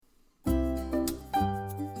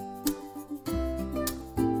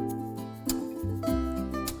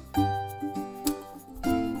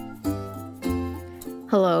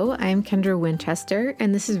Hello, I'm Kendra Winchester,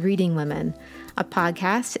 and this is Reading Women, a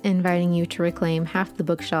podcast inviting you to reclaim half the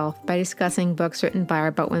bookshelf by discussing books written by or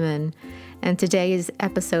about women. And today is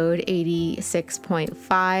episode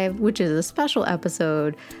 86.5, which is a special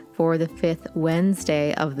episode for the 5th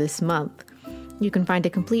Wednesday of this month. You can find a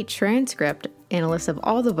complete transcript and a list of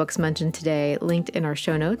all the books mentioned today linked in our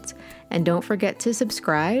show notes. And don't forget to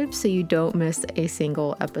subscribe so you don't miss a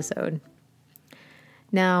single episode.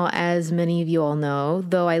 Now, as many of you all know,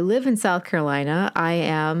 though I live in South Carolina, I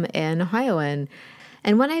am an Ohioan.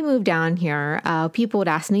 And when I moved down here, people would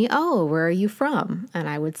ask me, "Oh, where are you from?" And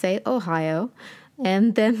I would say, "Ohio."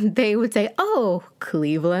 And then they would say, "Oh,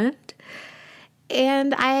 Cleveland."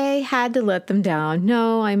 And I had to let them down.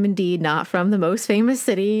 No, I'm indeed not from the most famous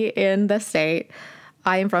city in the state.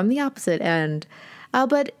 I am from the opposite end.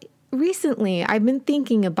 But recently, I've been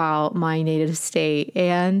thinking about my native state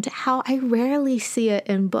and how I rarely see it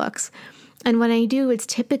in books. And when I do, it's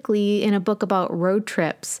typically in a book about road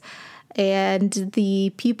trips. And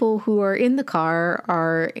the people who are in the car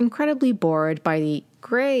are incredibly bored by the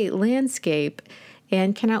great landscape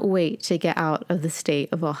and cannot wait to get out of the state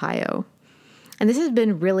of Ohio. And this has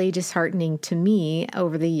been really disheartening to me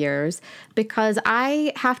over the years because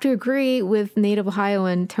I have to agree with native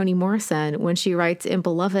Ohioan Toni Morrison when she writes in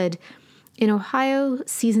Beloved, "In Ohio,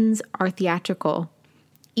 seasons are theatrical.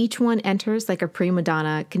 Each one enters like a prima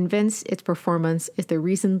donna, convinced its performance is the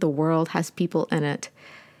reason the world has people in it."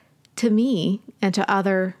 To me and to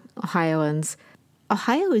other Ohioans,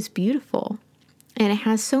 Ohio is beautiful and it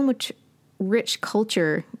has so much rich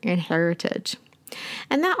culture and heritage.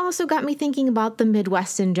 And that also got me thinking about the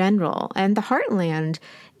Midwest in general and the heartland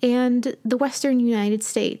and the Western United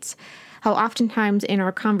States. How oftentimes in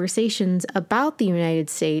our conversations about the United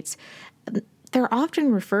States, they're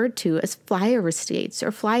often referred to as flyover states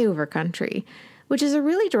or flyover country, which is a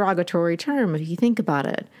really derogatory term if you think about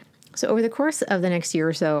it. So over the course of the next year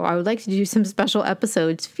or so, I would like to do some special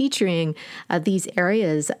episodes featuring these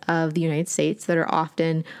areas of the United States that are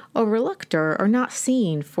often overlooked or not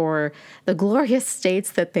seen for the glorious states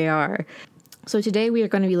that they are. So today we are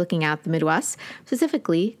going to be looking at the Midwest,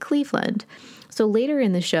 specifically Cleveland. So later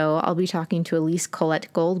in the show, I'll be talking to Elise Colette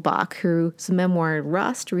Goldbach, whose memoir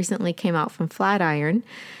Rust recently came out from Flatiron.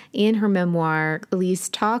 In her memoir, Elise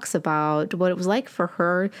talks about what it was like for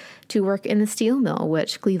her to work in the steel mill,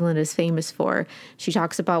 which Cleveland is famous for. She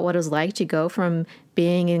talks about what it was like to go from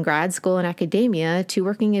being in grad school and academia to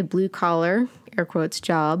working a blue-collar, air quotes,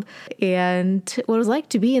 job, and what it was like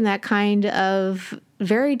to be in that kind of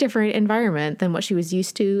very different environment than what she was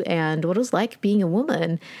used to and what it was like being a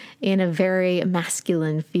woman in a very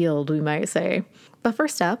masculine field, we might say. But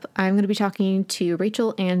first up, I'm going to be talking to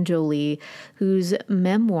Rachel Ann Jolie, whose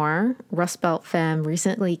memoir, Rust Belt Femme,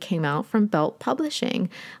 recently came out from Belt Publishing,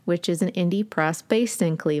 which is an indie press based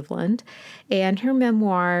in Cleveland. And her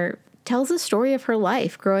memoir tells the story of her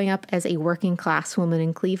life growing up as a working class woman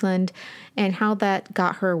in Cleveland and how that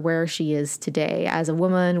got her where she is today as a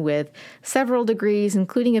woman with several degrees,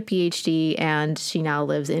 including a PhD, and she now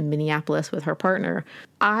lives in Minneapolis with her partner.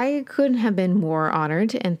 I couldn't have been more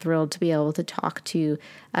honored and thrilled to be able to talk to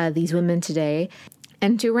these women today.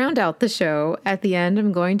 And to round out the show, at the end,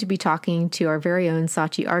 I'm going to be talking to our very own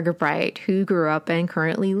Sachi Argabright, who grew up and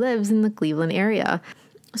currently lives in the Cleveland area.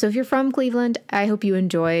 So if you're from Cleveland, I hope you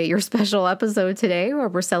enjoy your special episode today where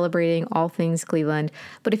we're celebrating all things Cleveland.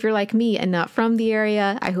 But if you're like me and not from the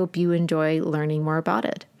area, I hope you enjoy learning more about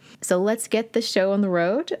it. So let's get the show on the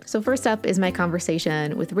road. So first up is my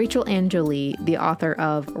conversation with Rachel Ann Jolie, the author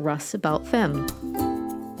of Rust Belt Femme.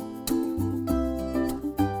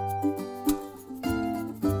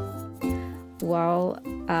 Well,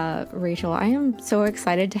 Rachel, I am so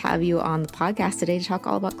excited to have you on the podcast today to talk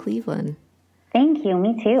all about Cleveland. Thank you.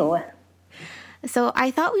 Me too. So I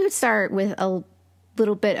thought we would start with a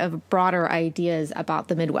little bit of broader ideas about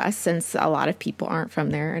the Midwest, since a lot of people aren't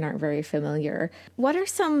from there and aren't very familiar. What are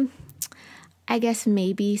some, I guess,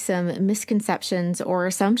 maybe some misconceptions or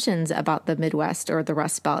assumptions about the Midwest or the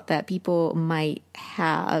Rust Belt that people might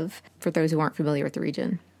have for those who aren't familiar with the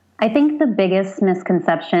region? I think the biggest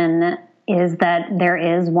misconception is that there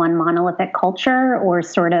is one monolithic culture or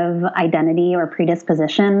sort of identity or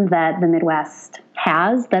predisposition that the Midwest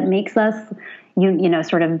has that makes us,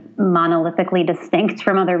 sort of monolithically distinct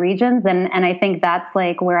from other regions. And I think that's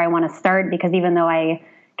like where I want to start, because even though I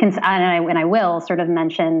will sort of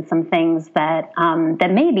mention some things that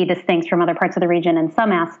may be distinct from other parts of the region in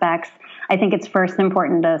some aspects, I think it's first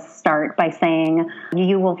important to start by saying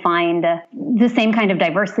you will find the same kind of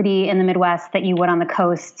diversity in the Midwest that you would on the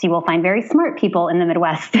coasts. You will find very smart people in the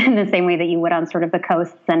Midwest in the same way that you would on sort of the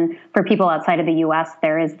coasts. And for people outside of the U.S.,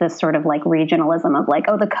 there is this sort of like regionalism of like,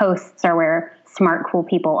 oh, the coasts are where smart, cool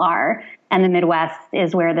people are. And the Midwest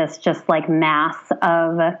is where this just like mass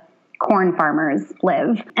of corn farmers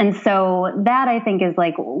live. And so that I think is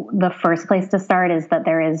like the first place to start, is that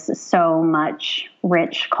there is so much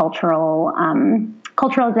rich cultural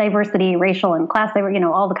diversity, racial and class,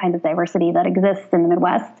 all the kinds of diversity that exists in the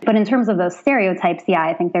Midwest. But in terms of those stereotypes, yeah,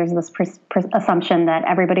 I think there's this assumption that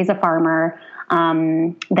everybody's a farmer,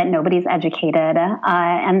 that nobody's educated,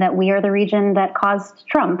 and that we are the region that caused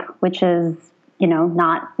Trump, which is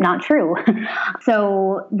not true.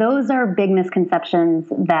 So those are big misconceptions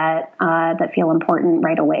that feel important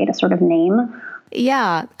right away to sort of name.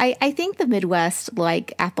 Yeah, I think the Midwest,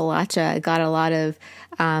 like Appalachia, got a lot of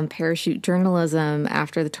parachute journalism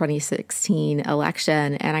after the 2016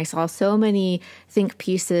 election. And I saw so many think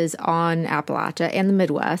pieces on Appalachia and the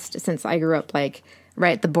Midwest, since I grew up like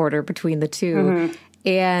right at the border between the two. Mm-hmm.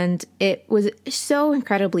 And it was so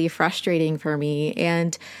incredibly frustrating for me.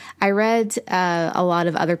 And I read a lot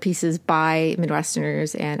of other pieces by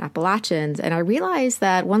Midwesterners and Appalachians, and I realized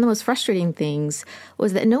that one of the most frustrating things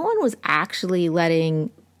was that no one was actually letting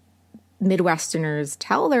Midwesterners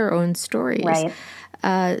tell their own stories.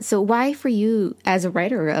 Right. So why, for you as a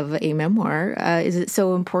writer of a memoir, is it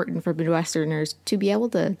so important for Midwesterners to be able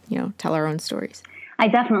to, tell our own stories? I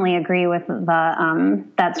definitely agree with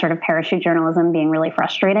that sort of parachute journalism being really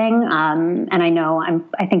frustrating. And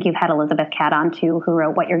I think you've had Elizabeth Catt on too, who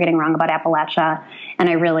wrote What You're Getting Wrong About Appalachia. And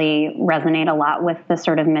I really resonate a lot with the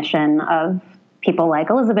sort of mission of people like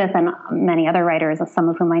Elizabeth and many other writers, some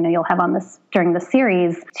of whom I know you'll have on this during the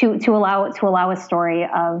series, to allow a story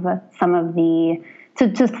of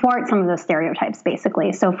to thwart some of those stereotypes,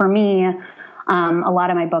 basically. So for me, a lot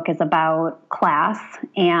of my book is about class,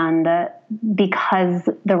 and because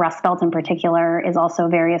the Rust Belt in particular is also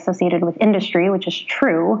very associated with industry, which is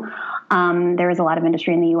true. There is a lot of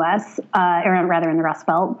industry in the U.S., or rather in the Rust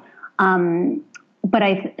Belt. But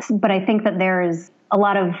I think that there's a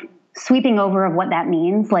lot of sweeping over of what that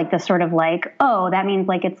means, like the sort of like, oh, that means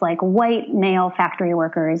like it's like white male factory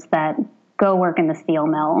workers that go work in the steel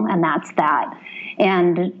mill, and that's that.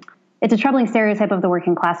 And it's a troubling stereotype of the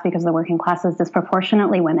working class, because the working class is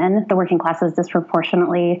disproportionately women. The working class is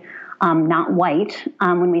disproportionately not white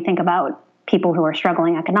when we think about people who are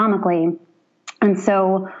struggling economically. And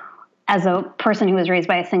so as a person who was raised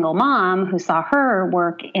by a single mom who saw her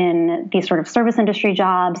work in these sort of service industry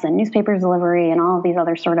jobs and newspaper delivery and all of these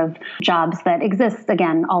other sort of jobs that exist,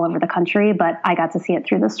 again, all over the country, but I got to see it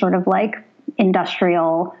through this sort of like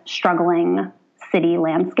industrial, struggling city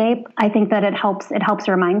landscape. I think that it helps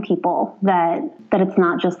remind people that it's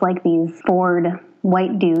not just like these Ford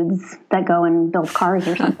white dudes that go and build cars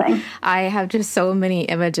or something. I have just so many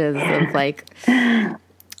images of like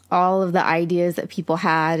all of the ideas that people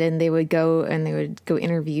had, and they would go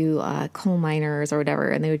interview coal miners or whatever,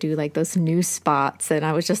 and they would do like those news spots, and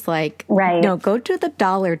I was just like, right, no, go to the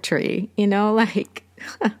Dollar Tree, like.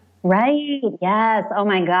 Right. Yes. Oh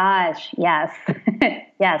my gosh. Yes.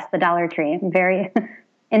 Yes. The Dollar Tree. I'm very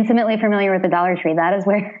intimately familiar with the Dollar Tree. That is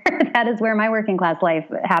where my working class life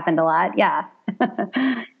happened a lot. Yeah.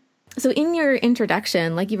 So in your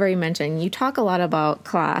introduction, like you've already mentioned, you talk a lot about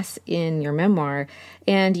class in your memoir,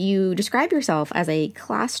 and you describe yourself as a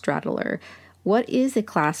class straddler. What is a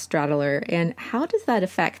class straddler, and how does that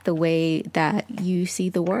affect the way that you see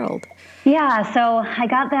the world? Yeah, so I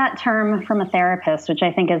got that term from a therapist, which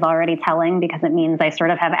I think is already telling, because it means I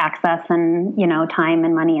sort of have access and, time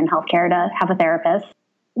and money and healthcare to have a therapist.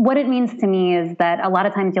 What it means to me is that a lot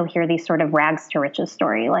of times you'll hear these sort of rags to riches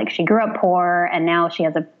story, like she grew up poor and now she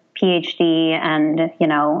has a PhD and,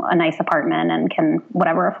 a nice apartment and can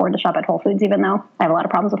whatever afford to shop at Whole Foods, even though I have a lot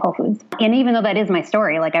of problems with Whole Foods. And even though that is my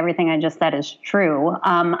story, like everything I just said is true,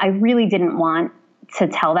 I really didn't want to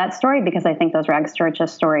tell that story, because I think those rags to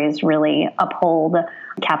riches stories really uphold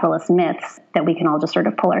capitalist myths that we can all just sort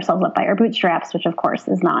of pull ourselves up by our bootstraps, which of course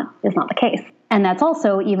is not the case. And that's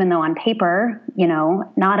also, even though on paper,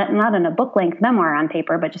 not in a book-length memoir on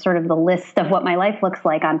paper, but just sort of the list of what my life looks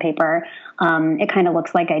like on paper, it kind of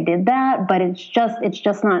looks like I did that. But it's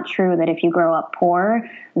just not true that if you grow up poor,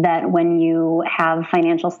 that when you have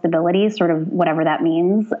financial stability, sort of whatever that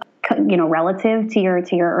means, relative to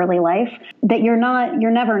your early life, that you're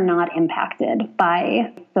never not impacted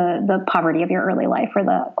by the poverty of your early life or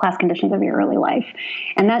the class conditions of your early life.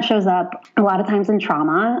 And that shows up a lot of times in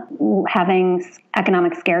trauma. Having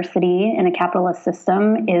economic scarcity in a capitalist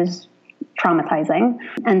system is traumatizing.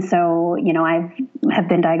 And so, I have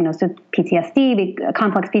been diagnosed with PTSD,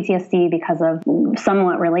 complex PTSD, because of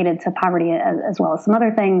somewhat related to poverty as well as some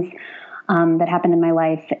other things that happened in my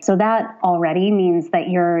life. So that already means that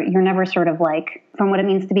you're never sort of like from what it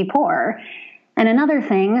means to be poor. And another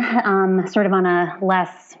thing, sort of on a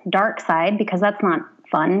less dark side, because that's not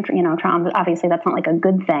fun, trauma, obviously that's not like a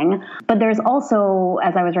good thing. But there's also,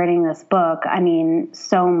 as I was writing this book,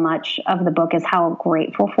 so much of the book is how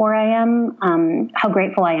grateful I am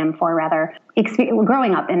for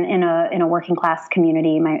growing up in a working class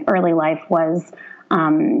community. My early life was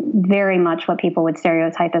very much what people would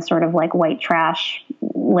stereotype as sort of like white trash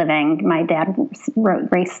living. My dad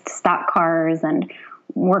raced stock cars and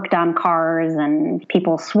worked on cars, and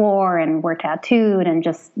people swore and were tattooed, and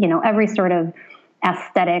just, every sort of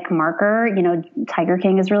aesthetic marker. Tiger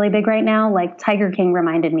King is really big right now. Like Tiger King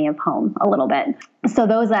reminded me of home a little bit. So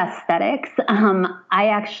those aesthetics, I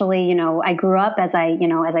actually, I grew up as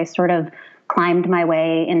I sort of climbed my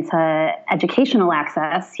way into educational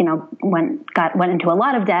access, went into a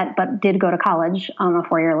lot of debt, but did go to college, a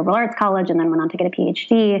 4-year liberal arts college, and then went on to get a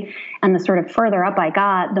PhD. And the sort of further up I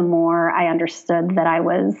got, the more I understood that I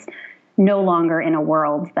was no longer in a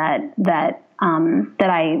world that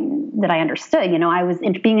I understood. I was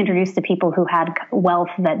being introduced to people who had wealth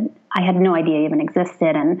that I had no idea even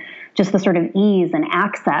existed, and just the sort of ease and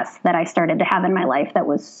access that I started to have in my life that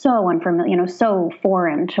was so unfamiliar, so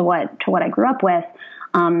foreign to what I grew up with,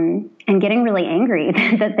 and getting really angry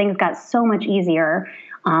that things got so much easier,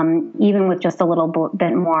 even with just a little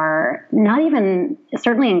bit more. Not even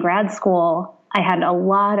certainly in grad school, I had a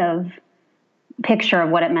lot of picture of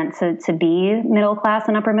what it meant to be middle class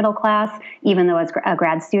and upper middle class, even though as a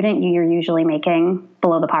grad student, you're usually making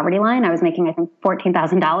below the poverty line. I was making, I think,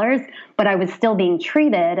 $14,000, but I was still being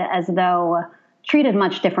treated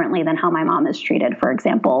much differently than how my mom is treated, for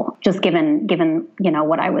example, just given,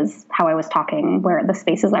 how I was talking, where the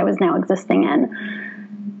spaces I was now existing in.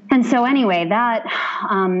 And so anyway, that,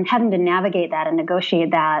 having to navigate that and negotiate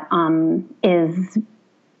that,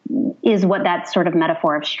 is what that sort of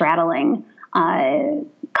metaphor of straddling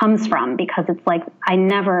comes from, because it's like I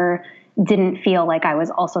never didn't feel like I was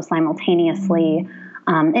also simultaneously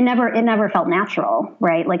it never felt natural,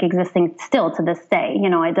 right? Like existing still to this day,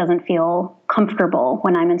 it doesn't feel comfortable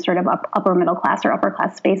when I'm in sort of upper middle class or upper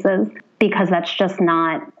class spaces, because that's just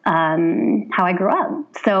not how I grew up.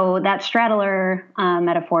 So that straddler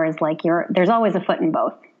metaphor is like there's always a foot in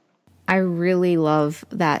both. I really love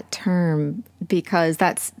that term, because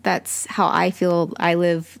that's how I feel I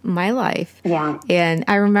live my life. Yeah. And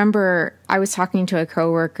I remember I was talking to a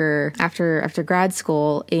coworker after grad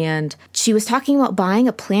school, and she was talking about buying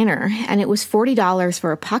a planner, and it was $40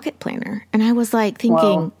 for a pocket planner. And I was like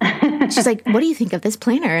thinking, she's like, "What do you think of this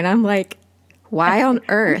planner?" And I'm like, why on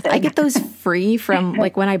earth? I get those free from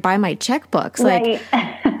like when I buy my checkbooks. Like,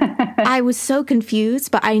 I was so confused,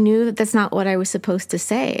 but I knew that that's not what I was supposed to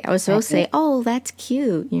say. I was supposed to say, "Oh, that's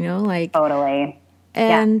cute," like totally.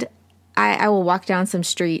 And I will walk down some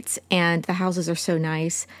streets, and the houses are so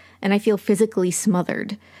nice, and I feel physically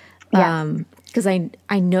smothered. Because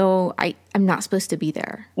I know I'm not supposed to be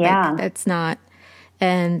there. Yeah, like, that's not.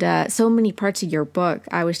 And so many parts of your book,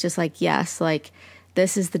 I was just like, yes, like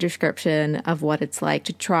this is the description of what it's like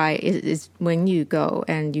to try. Is when you go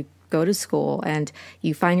and you go to school and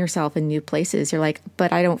you find yourself in new places. You're like,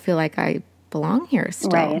 but I don't feel like I belong here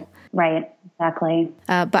still. Right, exactly.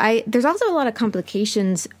 But there's also a lot of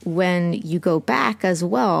complications when you go back as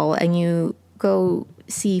well, and you go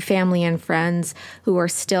see family and friends who are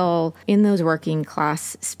still in those working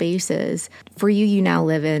class spaces. For you, you now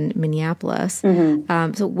live in Minneapolis.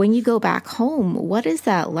 Mm-hmm. So when you go back home, what is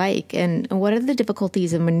that like? And what are the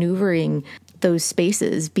difficulties of maneuvering those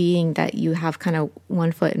spaces, being that you have kind of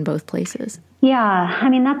one foot in both places? Yeah,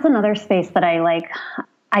 that's another space that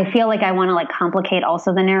I feel like I want to complicate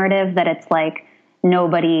also the narrative that it's like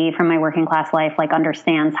nobody from my working class life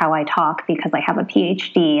understands how I talk because I have a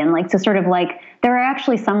PhD, and to sort of there are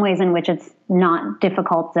actually some ways in which it's not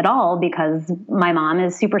difficult at all, because my mom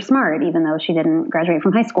is super smart, even though she didn't graduate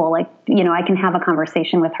from high school. I can have a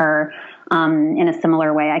conversation with her in a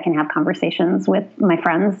similar way I can have conversations with my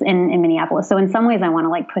friends in Minneapolis. So in some ways I want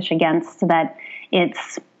to push against that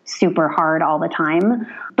it's super hard all the time.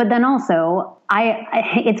 But then also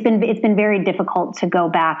it's been very difficult to go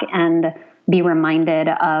back and be reminded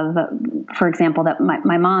of, for example, that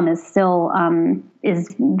my mom is still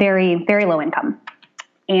is very, very low income.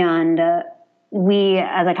 And we,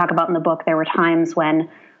 as I talk about in the book, there were times when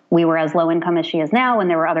we were as low income as she is now, and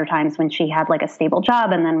there were other times when she had a stable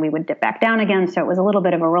job, and then we would dip back down again. So it was a little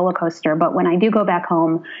bit of a roller coaster. But when I do go back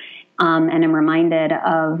home, and am reminded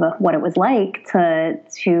of what it was like to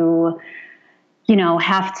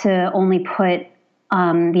have to only put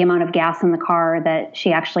the amount of gas in the car that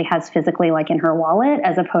she actually has physically, like in her wallet,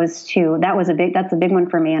 as opposed to that's a big one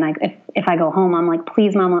for me. And if I go home, I'm like,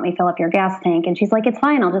 please, Mom, let me fill up your gas tank. And she's like, it's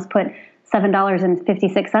fine. I'll just put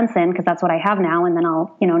 $7.56 in because that's what I have now. And then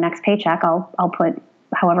I'll, next paycheck, I'll put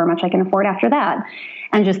however much I can afford after that.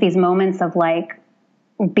 And just these moments of like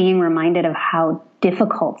being reminded of how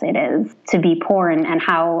difficult it is to be poor and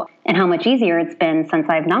how much easier it's been since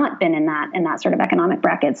I've not been in that sort of economic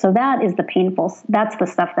bracket. So that is that's the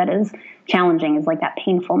stuff that is challenging, is like that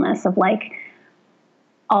painfulness of like,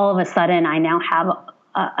 all of a sudden I now have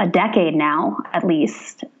a decade now, at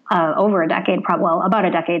least, over a decade, about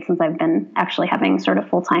a decade since I've been actually having sort of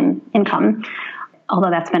full-time income, although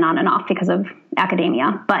that's been on and off because of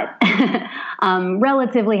academia, but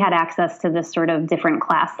relatively had access to this sort of different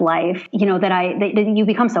class life, that you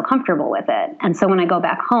become so comfortable with it. And so when I go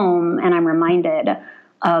back home and I'm reminded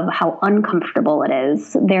of how uncomfortable it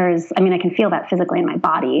is, I can feel that physically in my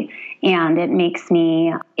body, and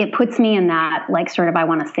it puts me in that like sort of I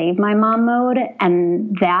want to save my mom mode.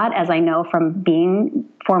 And that, as I know from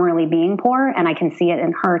formerly being poor, and I can see it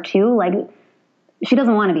in her too, like she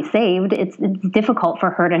doesn't want to be saved. It's difficult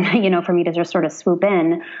for her to, for me to just sort of swoop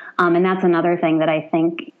in. And that's another thing that I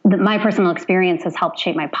think that my personal experience has helped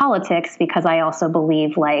shape my politics, because I also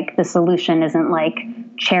believe like the solution isn't like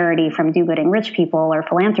charity from do-gooding rich people or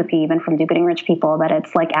philanthropy even from do-gooding rich people, that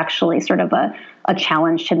it's like actually sort of a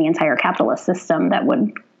challenge to the entire capitalist system that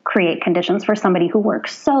would create conditions for somebody who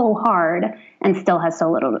works so hard and still has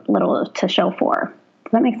so little to show for.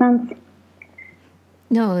 Does that make sense?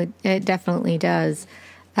 No, it definitely does.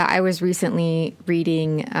 I was recently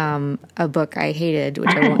reading a book I hated, which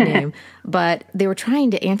I won't name, but they were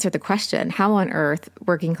trying to answer the question, how on earth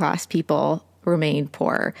working class people remain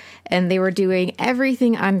poor? And they were doing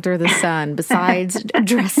everything under the sun besides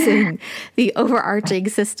addressing the overarching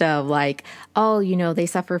system, like, they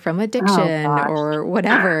suffer from addiction or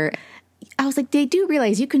whatever. I was like, they do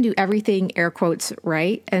realize you can do everything, air quotes,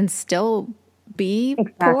 right, and still be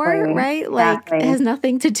poor, right? Like, it has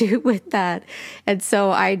nothing to do with that. And so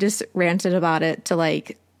I just ranted about it to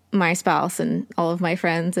like my spouse and all of my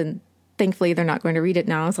friends, and thankfully they're not going to read it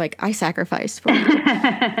now. I was like, I sacrificed for you.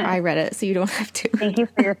 I read it, so you don't have to. Thank you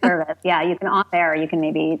for your service. Yeah, you can off air. You can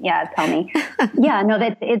maybe tell me. Yeah, no,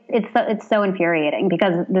 that it's so infuriating,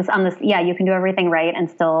 because you can do everything right and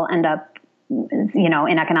still end up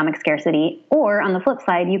in economic scarcity. Or on the flip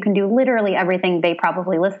side, you can do literally everything they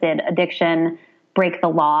probably listed: addiction, break the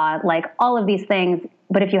law, like all of these things.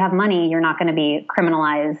 But if you have money, you're not going to be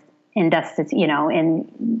criminalized in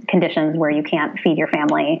in conditions where you can't feed your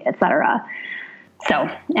family, et cetera. So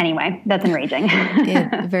anyway, that's enraging.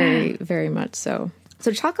 Yeah, very, very much so.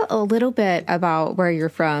 So talk a little bit about where you're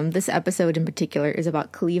from. This episode in particular is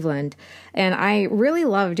about Cleveland. And I really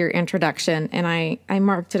loved your introduction, and I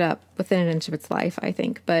marked it up within an inch of its life, I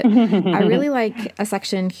think. But I really like a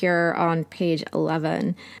section here on page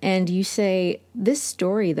 11. And you say, this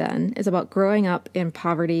story then is about growing up in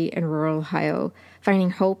poverty in rural Ohio,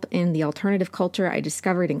 finding hope in the alternative culture I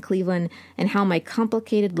discovered in Cleveland, and how my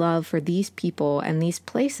complicated love for these people and these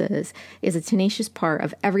places is a tenacious part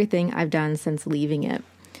of everything I've done since leaving it.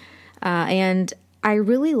 And I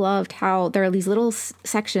really loved how there are these little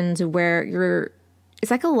sections where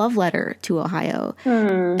it's like a love letter to Ohio.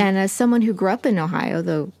 And as someone who grew up in Ohio,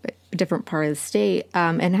 though a different part of the state,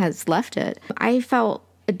 and has left it, I felt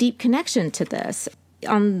a deep connection to this.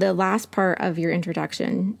 On the last part of your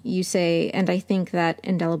introduction, you say, and I think that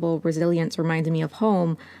indelible resilience reminds me of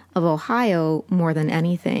home, of Ohio, more than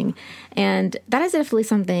anything. And that is definitely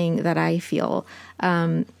something that I feel.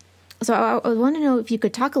 So I want to know if you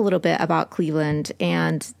could talk a little bit about Cleveland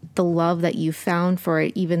and the love that you found for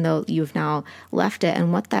it, even though you've now left it,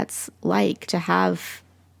 and what that's like to have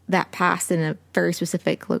that past in a very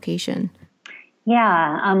specific location.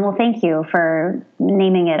 Yeah. Well, thank you for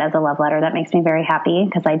naming it as a love letter. That makes me very happy,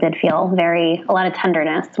 because I did feel a lot of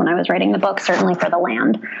tenderness when I was writing the book, certainly for the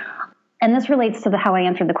land. And this relates to how I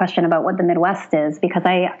answered the question about what the Midwest is, because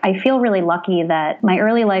I feel really lucky that my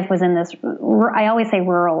early life was in this, I always say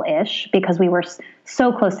rural-ish, because we were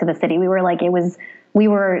so close to the city. We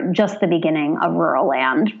were just the beginning of rural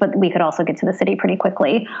land, but we could also get to the city pretty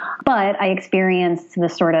quickly. But I experienced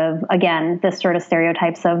this sort of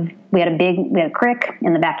stereotypes of, we had a creek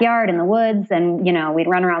in the backyard in the woods, and, we'd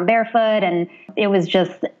run around barefoot, and it was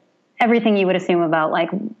just everything you would assume about, like,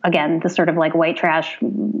 again, the sort of like white trash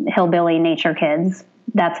hillbilly nature kids.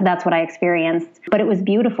 That's what I experienced. But it was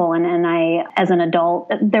beautiful. And I, as an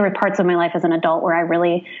adult, there were parts of my life as an adult where I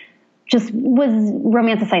really just was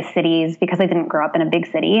romanticized cities because I didn't grow up in a big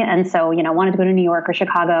city. And so, wanted to go to New York or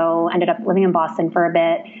Chicago, ended up living in Boston for a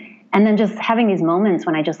bit. And then just having these moments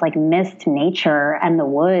when I just like missed nature and the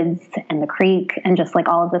woods and the creek and just like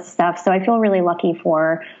all of this stuff. So I feel really lucky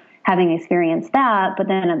for having experienced that. But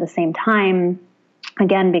then at the same time,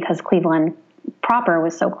 again, because Cleveland proper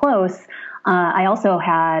was so close, I also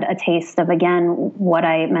had a taste of, again, what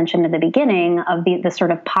I mentioned at the beginning of the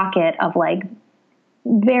sort of pocket of like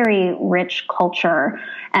very rich culture.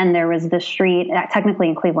 And there was this street technically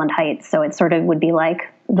in Cleveland Heights. So it sort of would be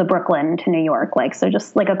like the Brooklyn to New York, like, so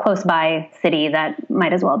just like a close by city that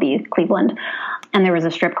might as well be Cleveland. And there was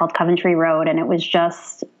a strip called Coventry Road. And it was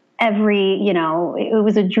just it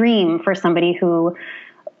was a dream for somebody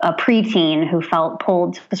a preteen who felt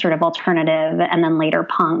pulled to sort of alternative and then later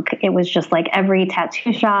punk. It was just like every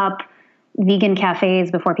tattoo shop, vegan cafes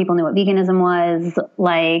before people knew what veganism was,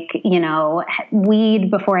 like, weed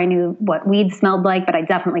before I knew what weed smelled like, but I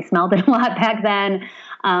definitely smelled it a lot back then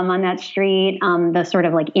on that street. The sort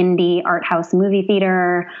of like indie art house movie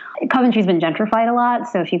theater. Coventry's been gentrified a lot.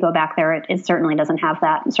 So if you go back there, it certainly doesn't have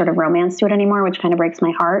that sort of romance to it anymore, which kind of breaks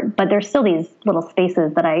my heart. But there's still these little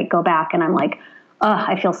spaces that I go back and I'm like,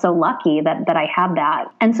 I feel so lucky that I had that.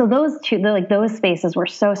 And so those those spaces were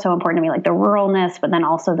so, so important to me, like the ruralness, but then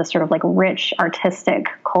also the sort of like rich, artistic,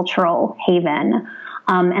 cultural haven.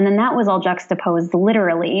 And then that was all juxtaposed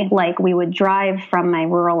literally. Like we would drive from my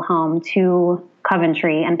rural home to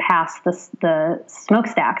Coventry and pass the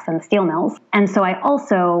smokestacks and the steel mills. And so I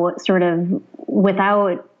also sort of,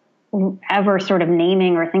 without ever sort of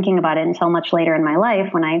naming or thinking about it until much later in my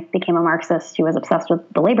life, when I became a Marxist who was obsessed with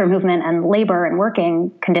the labor movement and labor and working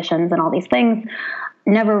conditions and all these things,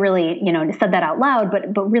 never really, said that out loud,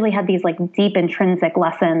 but really had these like deep intrinsic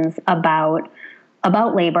lessons about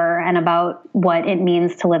labor and about what it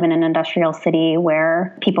means to live in an industrial city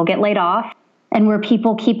where people get laid off and where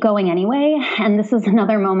people keep going anyway. And this is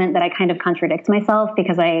another moment that I kind of contradict myself,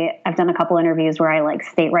 because I've done a couple interviews where I like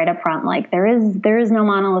state right up front, like there is no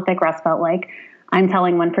monolithic Rust Belt. Like I'm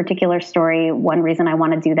telling one particular story. One reason I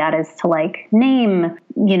want to do that is to like name,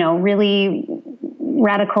 really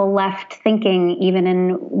radical left thinking, even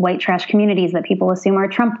in white trash communities that people assume are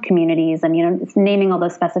Trump communities, and, it's naming all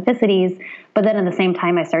those specificities. But then at the same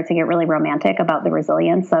time, I start to get really romantic about the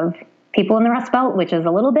resilience of people in the Rust Belt, which is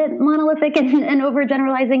a little bit monolithic and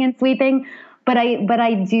overgeneralizing and sweeping. But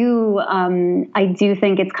I do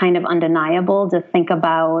think it's kind of undeniable to think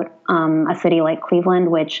about a city like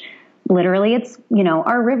Cleveland, which literally it's,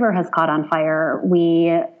 our river has caught on fire.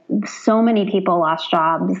 So many people lost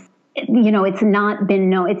jobs. It's not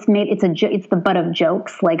been it's the butt of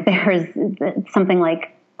jokes. Like there's something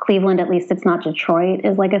like Cleveland, at least it's not Detroit,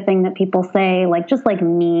 is like a thing that people say, like just like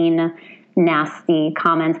mean, nasty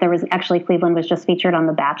comments. There was actually, Cleveland was just featured on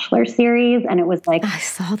the Bachelor series, and it was like, I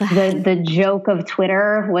saw that. The joke of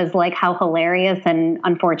Twitter was like how hilarious and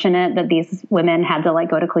unfortunate that these women had to like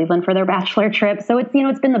go to Cleveland for their Bachelor trip. So it's,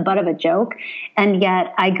 it's been the butt of a joke. And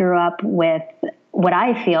yet I grew up with what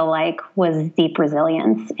I feel like was deep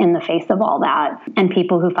resilience in the face of all that, and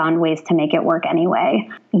people who found ways to make it work anyway.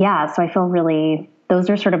 Yeah. So I feel really, those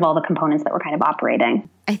are sort of all the components that were kind of operating.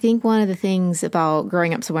 I think one of the things about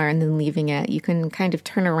growing up somewhere and then leaving it, you can kind of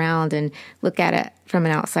turn around and look at it from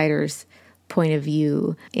an outsider's point of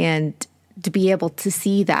view, and to be able to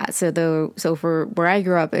see that. So for where I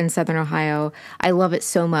grew up in Southern Ohio, I love it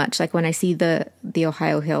so much. Like when I see the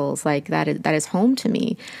Ohio hills, like that is home to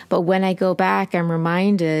me. But when I go back, I'm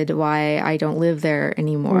reminded why I don't live there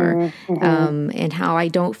anymore, and how I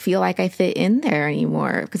don't feel like I fit in there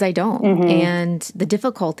anymore, because I don't. And the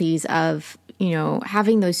difficulties of,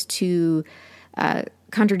 having those two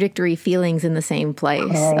contradictory feelings in the same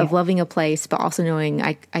place, of loving a place, but also knowing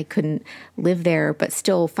I couldn't live there, but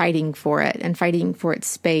still fighting for it and fighting for its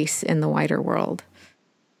space in the wider world.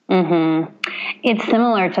 It's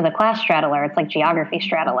similar to the class straddler. It's like geography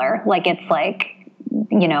straddler. Like it's like,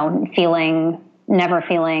 never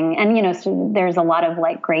feeling. And, so there's a lot of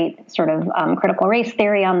like great sort of critical race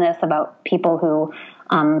theory on this about people who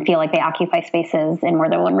feel like they occupy spaces in more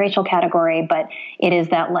than one racial category, but it is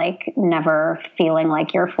that like never feeling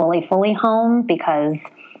like you're fully home, because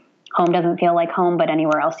home doesn't feel like home, but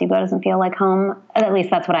anywhere else you go doesn't feel like home. At least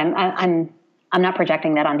that's what I'm not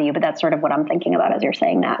projecting that onto you, but that's sort of what I'm thinking about as you're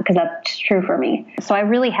saying that, because that's true for me. So I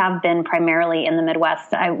really have been primarily in the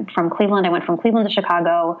Midwest. I went from Cleveland to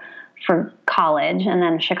Chicago for college, and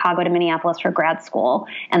then Chicago to Minneapolis for grad school.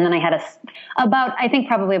 And then I had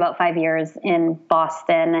probably about 5 years in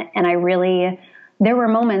Boston. And I really there were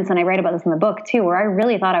moments, and I write about this in the book too, where I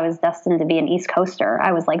really thought I was destined to be an East Coaster.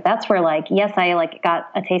 I was like, that's where like, yes, I like got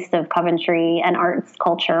a taste of Coventry and arts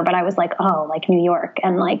culture, but I was like, oh, like New York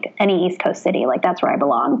and like any East Coast city, like that's where I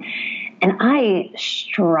belong. And I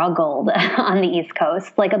struggled on the East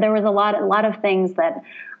Coast. Like there was a lot of things that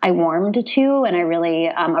I warmed to and I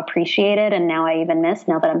really appreciated, and now I even miss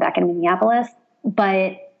now that I'm back in Minneapolis.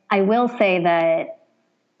 But I will say that,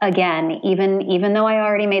 again, even though I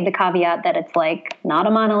already made the caveat that it's like not a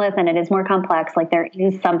monolith and it is more complex, like there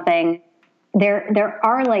is something, there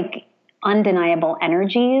are like undeniable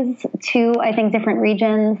energies to, I think, different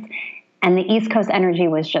regions. And the East Coast energy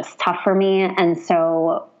was just tough for me. And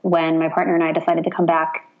so when my partner and I decided to come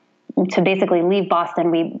back to basically leave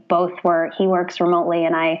Boston, he works remotely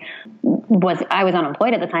and I was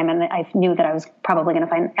unemployed at the time. And I knew that I was probably going to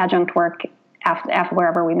find adjunct work after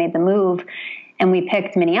wherever we made the move. And we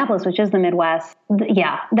picked Minneapolis, which is the Midwest.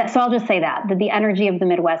 So I'll just say that the energy of the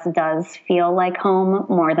Midwest does feel like home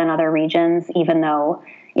more than other regions, even though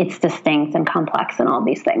it's distinct and complex and all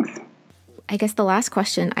these things. I guess the last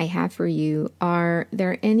question I have for you, are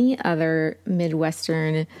there any other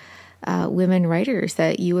Midwestern women writers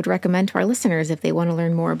that you would recommend to our listeners if they want to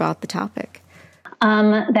learn more about the topic?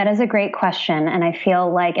 That is a great question. And I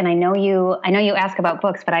feel like, and I know you ask about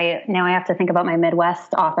books, but now I have to think about my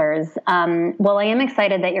Midwest authors. Well, I am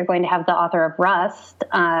excited that you're going to have the author of Rust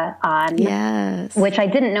on, yes, which I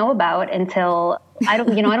didn't know about until I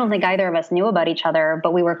don't think either of us knew about each other,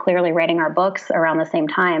 but we were clearly writing our books around the same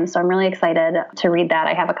time. So I'm really excited to read that.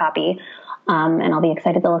 I have a copy. And I'll be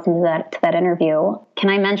excited to listen to that interview. Can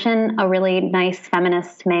I mention a really nice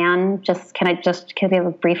feminist man? Can I give you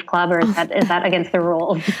a brief club, or is that against the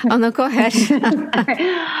rules? Oh no, go ahead.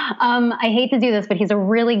 I hate to do this, but he's a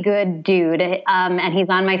really good dude, and he's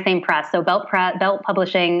on my same press. So Belt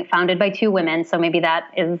Publishing, founded by two women, so maybe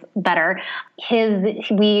that is better.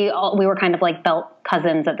 We were kind of like Belt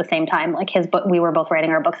cousins at the same time. Like his book, we were both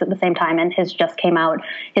writing our books at the same time, and his just came out.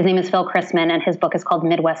 His name is Phil Chrisman, and his book is called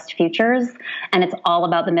Midwest Futures, and it's all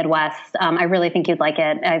about the Midwest. I really think you'd like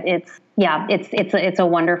it. It's a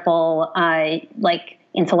wonderful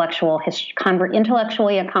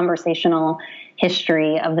intellectually a conversational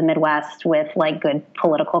history of the Midwest with like good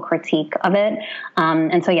political critique of it.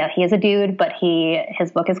 And so, he is a dude, but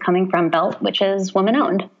his book is coming from Belt, which is woman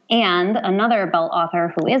owned. And another Belt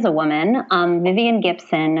author who is a woman, Vivian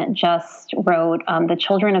Gibson, just wrote The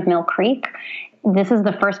Children of Mill Creek. This is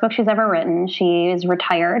the first book she's ever written. She is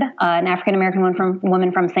retired, an African-American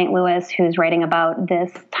woman from St. Louis who's writing about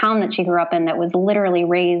this town that she grew up in that was literally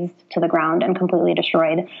razed to the ground and completely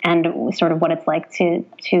destroyed, and sort of what it's like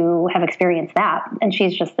to have experienced that. And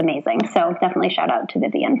she's just amazing. So definitely shout out to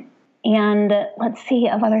Vivian. And let's see,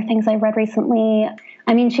 of other things I read recently.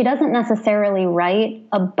 I mean, she doesn't necessarily write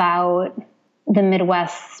about the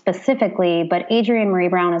Midwest specifically, but Adrienne Maree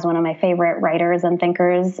Brown is one of my favorite writers and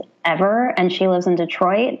thinkers ever, and she lives in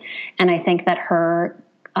Detroit. And I think that her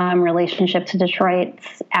relationship to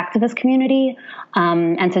Detroit's activist community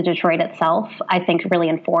and to Detroit itself, I think really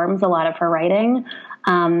informs a lot of her writing.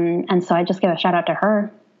 And so I just give a shout out to her,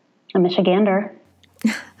 a Michigander.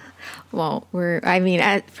 Well,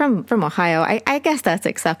 from Ohio, I guess that's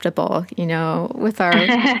acceptable, with our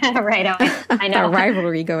right. I know our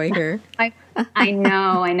rivalry going here. I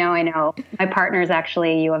know. My partner's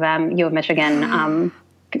actually U of Michigan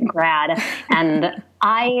grad, and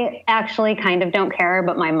I actually kind of don't care,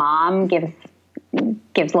 but my mom gives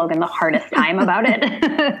Logan the hardest time about it.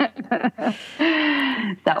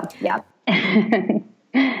 So yeah.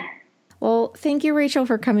 Well, thank you, Rachel,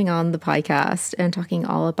 for coming on the podcast and talking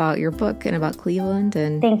all about your book and about Cleveland.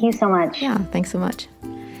 And thank you so much. Yeah, thanks so much.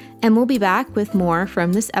 And we'll be back with more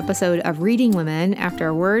from this episode of Reading Women after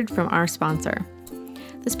a word from our sponsor.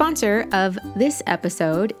 The sponsor of this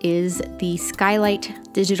episode is the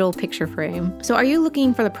Skylight digital picture frame. So are you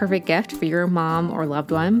looking for the perfect gift for your mom or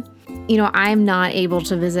loved one? I'm not able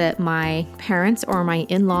to visit my parents or my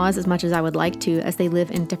in-laws as much as I would like to, as they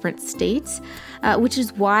live in different states, which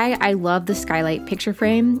is why I love the Skylight picture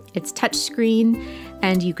frame. It's touchscreen,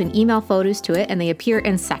 and you can email photos to it, and they appear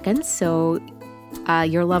in seconds, so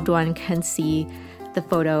your loved one can see the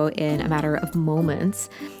photo in a matter of moments.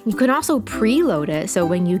 You can also preload it, so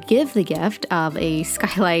when you give the gift of a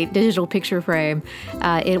Skylight digital picture frame,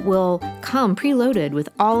 it will come preloaded with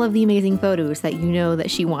all of the amazing photos that that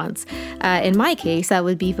she wants. In my case, that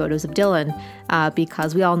would be photos of Dylan,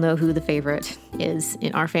 because we all know who the favorite is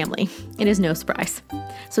in our family. It is no surprise.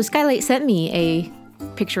 So Skylight sent me a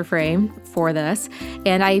picture frame for this,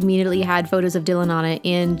 and I immediately had photos of Dylan on it,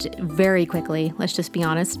 and very quickly, let's just be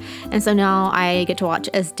honest. And so now I get to watch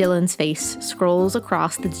as Dylan's face scrolls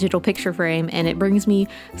across the digital picture frame, and it brings me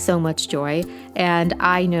so much joy. And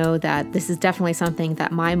I know that this is definitely something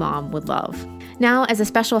that my mom would love. Now, as a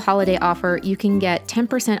special holiday offer, you can get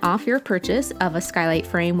 10% off your purchase of a Skylight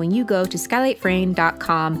frame when you go to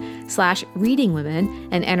skylightframe.com/readingwomen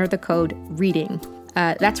and enter the code READING.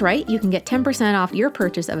 That's right, you can get 10% off your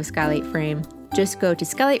purchase of a Skylight frame. Just go to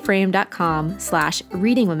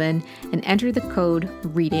skylightframe.com/readingwomen and enter the code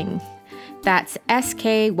READING. That's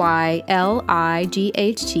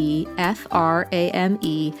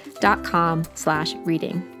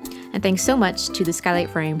skylightframe.com/reading. And thanks so much to the Skylight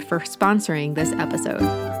Frame for sponsoring this episode.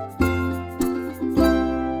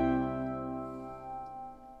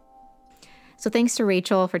 So thanks to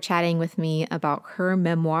Rachel for chatting with me about her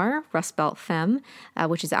memoir, Rust Belt Femme,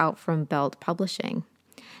 which is out from Belt Publishing.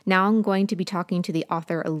 Now I'm going to be talking to the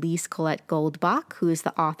author Elise Colette Goldbach, who is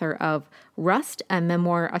the author of Rust, a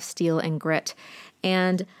memoir of steel and grit.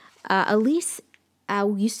 And Elise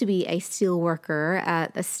used to be a steel worker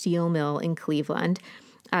at a steel mill in Cleveland.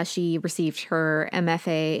 She received her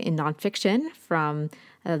MFA in nonfiction from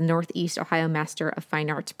the Northeast Ohio Master of Fine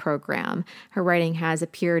Arts program. Her writing has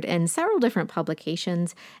appeared in several different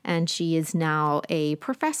publications, and she is now a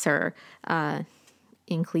professor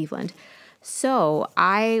in Cleveland. So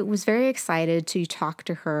I was very excited to talk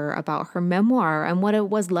to her about her memoir and what it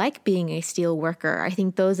was like being a steel worker. I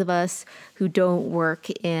think those of us who don't work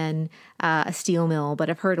in a steel mill but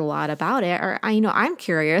have heard a lot about it, I'm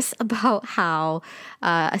curious about how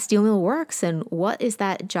a steel mill works and what is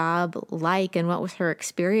that job like and what was her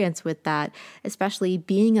experience with that, especially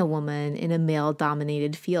being a woman in a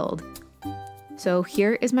male-dominated field. So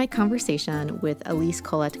here is my conversation with Elise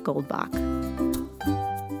Colette Goldbach.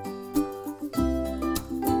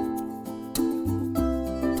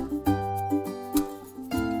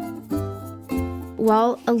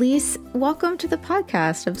 Well, Elise, welcome to the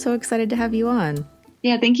podcast. I'm so excited to have you on.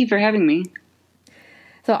 Yeah, thank you for having me.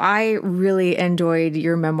 So I really enjoyed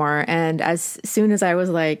your memoir. And as soon as I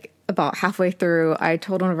was about halfway through, I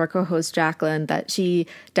told one of our co-hosts, Jacqueline, that she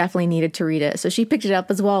definitely needed to read it. So she picked it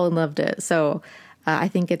up as well and loved it. So I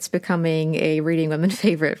think it's becoming a Reading Women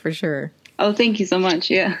favorite for sure. Oh, thank you so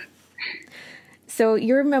much. Yeah. So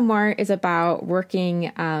your memoir is about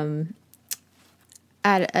working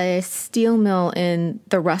at a steel mill in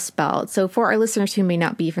the Rust Belt. So for our listeners who may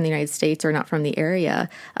not be from the United States or not from the area,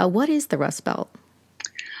 what is the Rust Belt?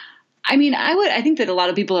 I mean, I think that a lot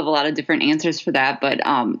of people have a lot of different answers for that, but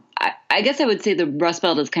I guess I would say the Rust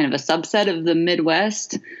Belt is kind of a subset of the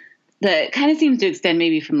Midwest that kind of seems to extend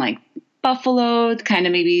maybe from Buffalo, kind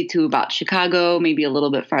of maybe to about Chicago, maybe a little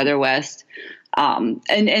bit farther west,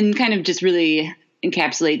 and kind of just really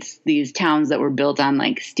encapsulates these towns that were built on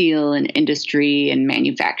steel and industry and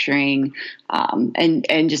manufacturing,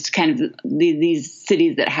 and just kind of these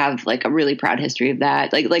cities that have a really proud history of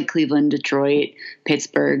that, like Cleveland, Detroit,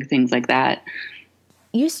 Pittsburgh, things like that.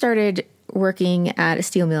 You started working at a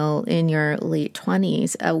steel mill in your late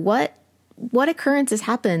 20s. What occurrences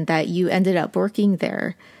happened that you ended up working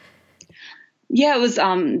there? Yeah, it was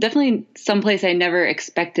definitely someplace I never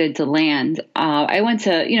expected to land. I went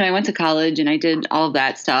to college and I did all of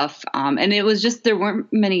that stuff. And it was just there weren't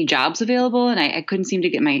many jobs available, and I couldn't seem to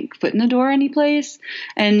get my foot in the door any place.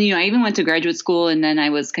 And I even went to graduate school, and then I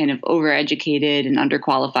was kind of overeducated and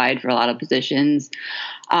underqualified for a lot of positions.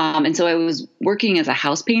 And so I was working as a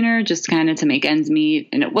house painter just kind of to make ends meet,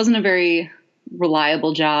 and it wasn't a very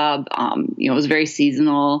reliable job. It was very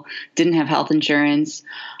seasonal, didn't have health insurance.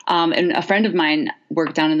 And a friend of mine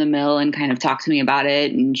worked down in the mill and kind of talked to me about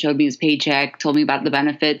it and showed me his paycheck, told me about the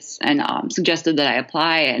benefits, and suggested that I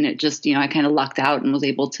apply. And it just, I kind of lucked out and was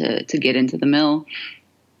able to get into the mill.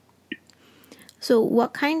 So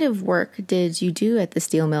what kind of work did you do at the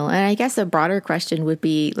steel mill? And I guess a broader question would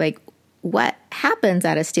be what happens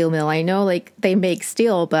at a steel mill? I know they make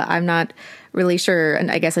steel, but I'm not really sure.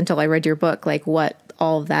 And I guess until I read your book, what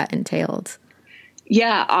all of that entailed.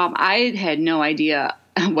 Yeah. I had no idea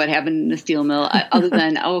what happened in the steel mill other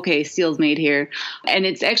than, steel's made here. And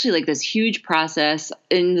it's actually this huge process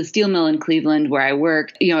in the steel mill in Cleveland where I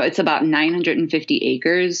work. It's about 950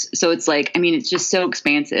 acres. So it's it's just so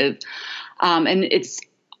expansive. And it's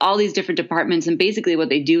all these different departments. And basically what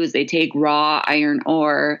they do is they take raw iron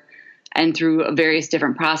ore and through various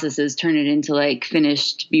different processes, turn it into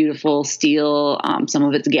finished, beautiful steel. Some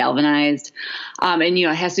of it's galvanized. And,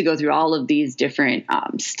 it has to go through all of these different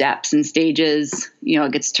steps and stages.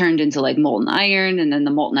 It gets turned into molten iron, and then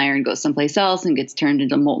the molten iron goes someplace else and gets turned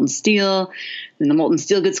into molten steel. then the molten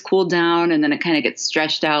steel gets cooled down, and then it kind of gets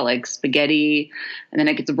stretched out like spaghetti, and then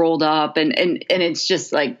it gets rolled up, and it's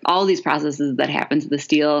just like all these processes that happen to the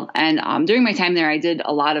steel. And during my time there, I did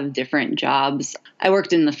a lot of different jobs. I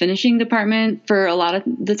worked in the finishing department for a lot of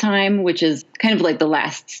the time, which is kind of like the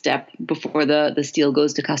last step before the steel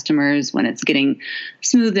goes to customers, when it's getting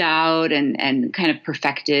smoothed out and kind of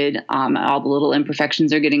perfected. All the little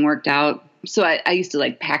imperfections are getting worked out. So I used to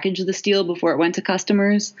like package the steel before it went to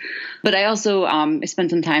customers. But I also I spent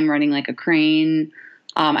some time running like a crane.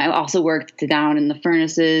 I also worked down in the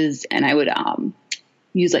furnaces, and I would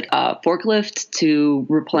use like a forklift to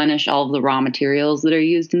replenish all of the raw materials that are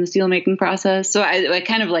used in the steel making process. So I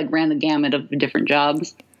kind of like ran the gamut of different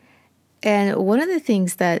jobs. And one of the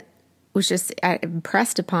things that was just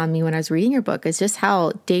impressed upon me when I was reading your book is just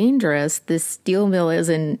how dangerous this steel mill is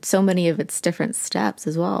in so many of its different steps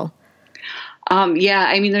as well. Yeah,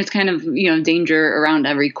 I mean, there's kind of, danger around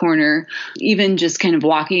every corner. Even just kind of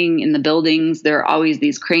walking in the buildings, there are always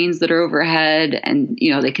these cranes that are overhead, and,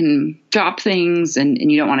 they can drop things, and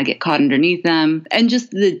you don't want to get caught underneath them. And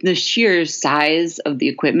just the sheer size of the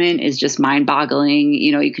equipment is just mind-boggling.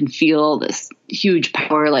 You can feel this huge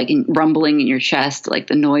power like rumbling in your chest, like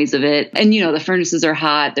the noise of it. And, the furnaces are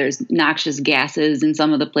hot. There's noxious gases in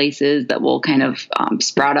some of the places that will kind of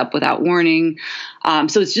sprout up without warning.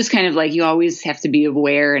 So it's just kind of like you always have to be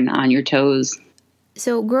aware and on your toes.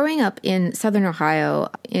 So growing up in southern Ohio,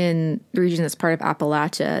 in the region that's part of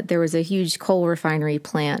Appalachia, there was a huge coal refinery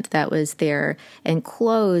plant that was there and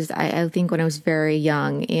closed, I think, when I was very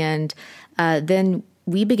young. And then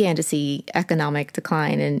we began to see economic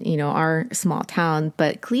decline in, our small town.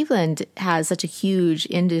 But Cleveland has such a huge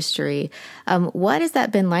industry. What has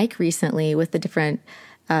that been like recently with the different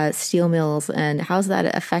steel mills, and how's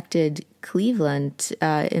that affected Cleveland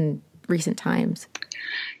in recent times?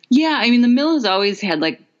 Yeah, I mean, the mill has always had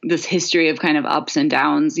like this history of kind of ups and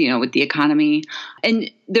downs, with the economy.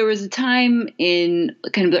 And there was a time in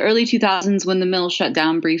kind of the early 2000s when the mill shut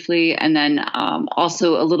down briefly, and then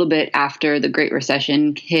also a little bit after the Great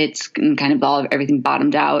Recession hit and kind of everything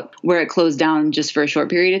bottomed out, where it closed down just for a short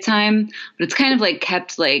period of time. But it's kind of like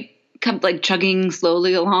kept chugging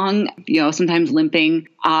slowly along, sometimes limping.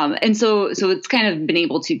 And so it's kind of been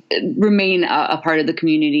able to remain a part of the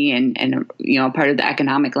community and a part of the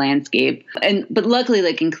economic landscape. But luckily,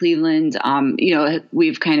 like in Cleveland,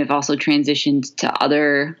 we've kind of also transitioned to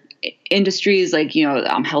other industries like,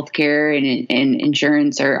 healthcare and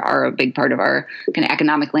insurance are a big part of our kind of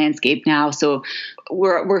economic landscape now. So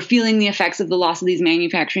we're feeling the effects of the loss of these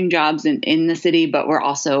manufacturing jobs in the city, but we're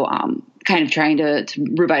also kind of trying to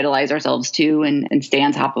revitalize ourselves too and stay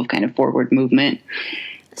on top of kind of forward movement.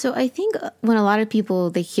 So I think when a lot of people,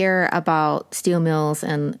 they hear about steel mills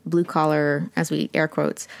and blue collar, as we air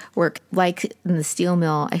quotes, work like in the steel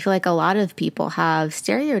mill, I feel like a lot of people have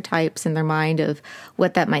stereotypes in their mind of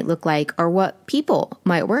what that might look like or what people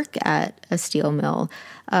might work at a steel mill.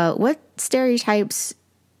 What stereotypes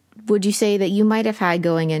would you say that you might have had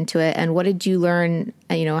going into it? And what did you learn,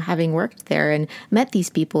 having worked there and met these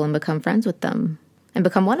people and become friends with them and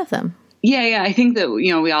become one of them? Yeah. I think that,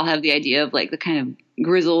 we all have the idea of like the kind of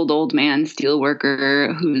grizzled old man steel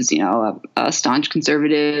worker who's, a staunch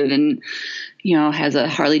conservative and, has a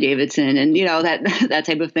Harley Davidson and, that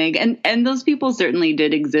type of thing. And those people certainly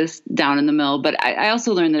did exist down in the mill. But I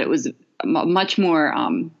also learned that it was a much more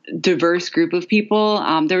diverse group of people.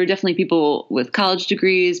 There were definitely people with college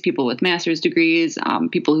degrees, people with master's degrees,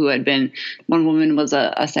 people who had been, one woman was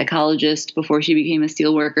a psychologist before she became a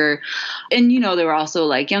steel worker. And, there were also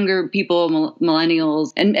like younger people,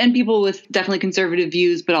 millennials, and people with definitely conservative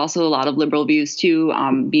views, but also a lot of liberal views too,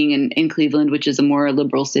 being in Cleveland, which is a more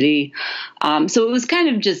liberal city. So it was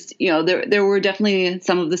kind of just, there were definitely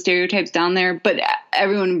some of the stereotypes down there, but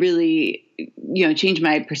everyone really, changed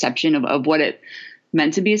my perception of what it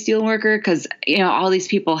meant to be a steel worker. Cause, all these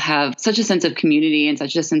people have such a sense of community and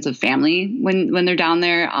such a sense of family when they're down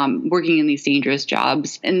there, working in these dangerous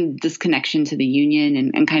jobs, and this connection to the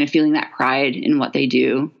union and kind of feeling that pride in what they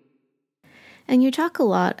do. And you talk a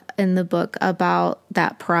lot in the book about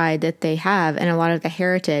that pride that they have and a lot of the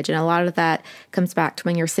heritage. And a lot of that comes back to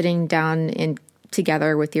when you're sitting down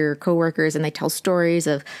together with your coworkers and they tell stories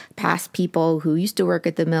of past people who used to work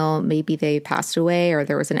at the mill. Maybe they passed away or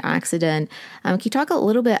there was an accident. Can you talk a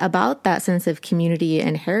little bit about that sense of community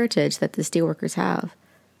and heritage that the steelworkers have?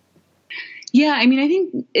 Yeah, I mean, I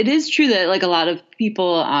think it is true that like a lot of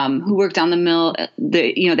people who work down the mill,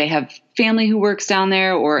 they have family who works down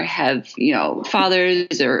there or have,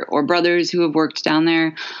 fathers or brothers who have worked down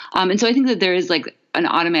there. And so I think that there is like an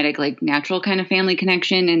automatic, like natural kind of family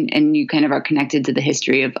connection, and you kind of are connected to the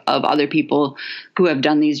history of other people who have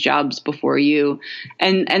done these jobs before you.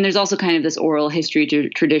 And there's also kind of this oral history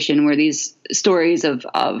tradition where these stories of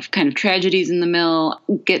kind of tragedies in the mill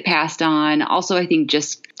get passed on. Also, I think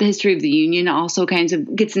just the history of the union also kind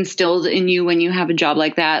of gets instilled in you when you have a job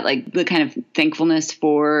like that, like the kind of thankfulness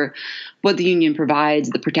for what the union provides,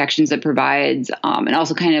 the protections it provides, and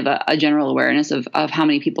also kind of a general awareness of how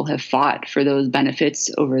many people have fought for those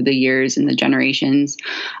benefits over the years and the generations.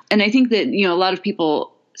 And I think that, a lot of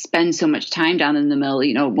people spend so much time down in the mill.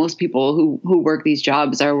 Most people who work these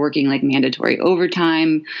jobs are working like mandatory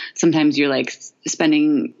overtime. Sometimes you're like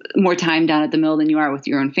spending more time down at the mill than you are with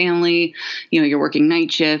your own family. You're working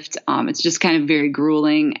night shift. It's just kind of very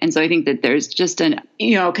grueling. And so I think that there's just an,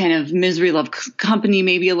 kind of misery love company,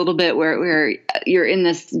 maybe a little bit where you're in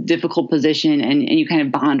this difficult position and you kind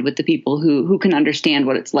of bond with the people who can understand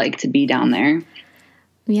what it's like to be down there.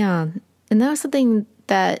 Yeah. And that was something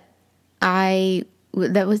that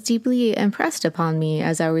was deeply impressed upon me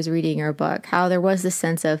as I was reading your book, how there was this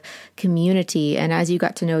sense of community. And as you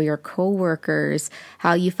got to know your coworkers,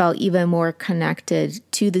 how you felt even more connected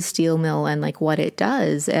to the steel mill and like what it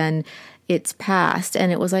does and its past.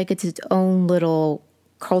 And it was like it's own little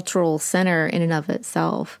cultural center in and of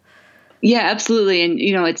itself. Yeah, absolutely. And,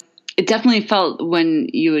 it definitely felt when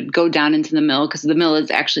you would go down into the mill, because the mill is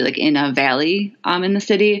actually like in a valley in the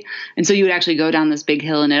city. And so you would actually go down this big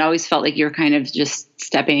hill, and it always felt like you're kind of just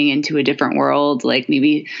stepping into a different world, like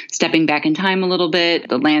maybe stepping back in time a little bit.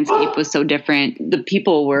 The landscape was so different. The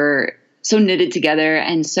people were so knitted together.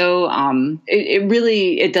 And so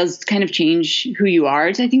it does kind of change who you are,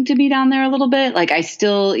 I think, to be down there a little bit. Like I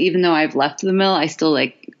still, even though I've left the mill, I still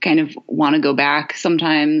like kind of want to go back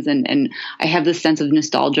sometimes. And I have this sense of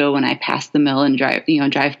nostalgia when I pass the mill and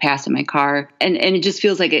drive past in my car. And it just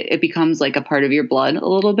feels like it becomes like a part of your blood a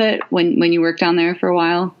little bit when you work down there for a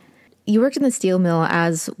while. You worked in the steel mill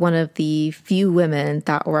as one of the few women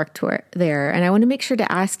that worked there. And I want to make sure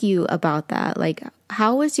to ask you about that. Like,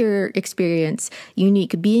 how was your experience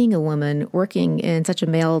unique being a woman working in such a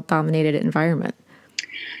male-dominated environment?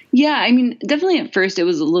 Yeah, I mean, definitely at first it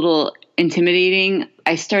was a little intimidating.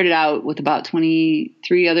 I started out with about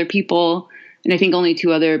 23 other people, and I think only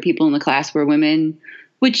 2 other people in the class were women,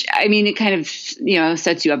 which, I mean, it kind of,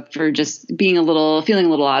 sets you up for just feeling a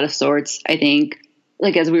little out of sorts, I think.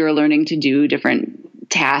 Like as we were learning to do different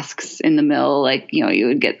tasks in the mill, like, you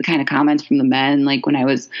would get the kind of comments from the men, like when I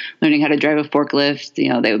was learning how to drive a forklift,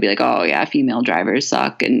 they would be like, oh yeah, female drivers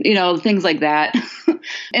suck. And, things like that.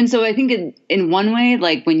 And so I think in one way,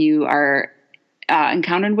 like when you are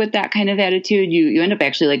encountered with that kind of attitude, you end up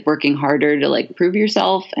actually like working harder to like prove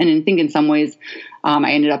yourself. And I think in some ways,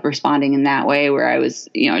 I ended up responding in that way where I was,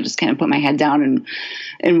 just kind of put my head down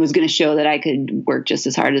and was going to show that I could work just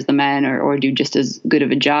as hard as the men or do just as good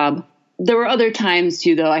of a job. There were other times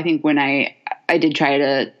too, though, I think when I did try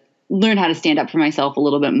to learn how to stand up for myself a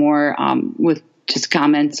little bit more with just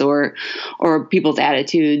comments or people's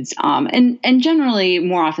attitudes. And generally,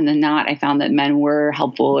 more often than not, I found that men were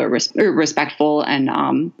helpful or respectful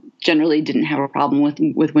and generally didn't have a problem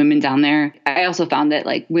with women down there. I also found that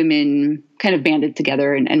like women kind of banded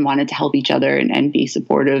together and wanted to help each other and be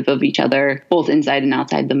supportive of each other, both inside and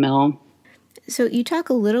outside the mill. So you talk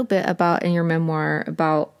a little bit about in your memoir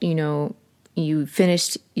about, when you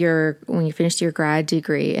finished your grad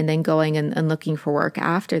degree and then going and looking for work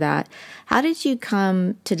after that. How did you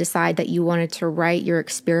come to decide that you wanted to write your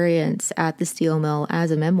experience at the steel mill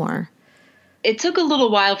as a memoir? It took a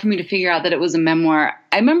little while for me to figure out that it was a memoir.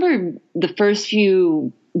 I remember the first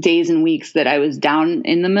few days and weeks that I was down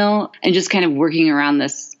in the mill and just kind of working around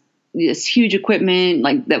this huge equipment,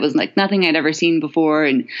 like that was like nothing I'd ever seen before.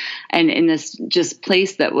 And in this just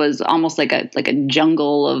place that was almost like a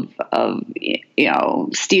jungle of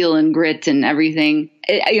steel and grit and everything.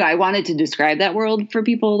 I wanted to describe that world for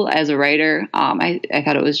people as a writer. I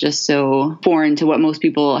thought it was just so foreign to what most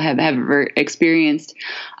people have ever experienced.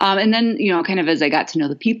 And then, kind of as I got to know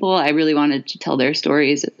the people, I really wanted to tell their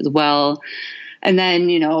stories as well. And then,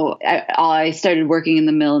 I started working in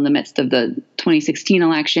the mill in the midst of the 2016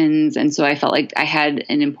 elections. And so I felt like I had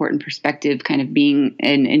an important perspective kind of being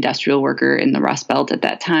an industrial worker in the Rust Belt at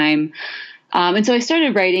that time. And so I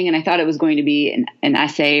started writing, and I thought it was going to be an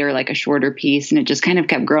essay or like a shorter piece. And it just kind of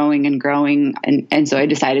kept growing and growing. And so I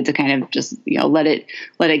decided to kind of just, let it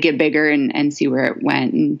get bigger and see where it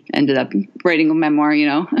went, and ended up writing a memoir,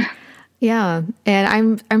 Yeah.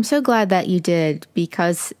 And I'm so glad that you did,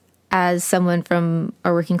 because as someone from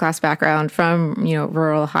a working class background from,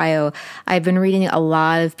 rural Ohio, I've been reading a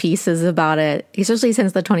lot of pieces about it, especially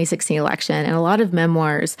since the 2016 election, and a lot of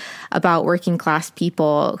memoirs about working class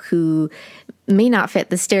people who may not fit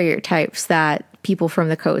the stereotypes that people from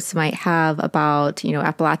the coast might have about,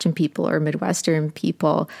 Appalachian people or Midwestern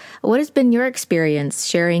people. What has been your experience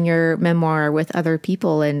sharing your memoir with other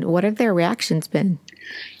people, and what have their reactions been?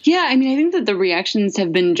 Yeah, I think that the reactions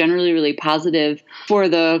have been generally really positive for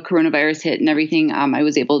the coronavirus hit and everything. I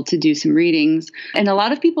was able to do some readings, and a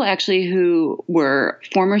lot of people actually who were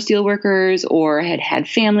former steelworkers or had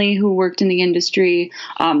family who worked in the industry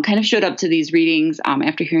kind of showed up to these readings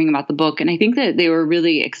after hearing about the book. And I think that they were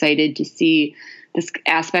really excited to see this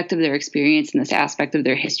aspect of their experience and this aspect of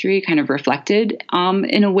their history kind of reflected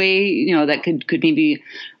in a way, that could maybe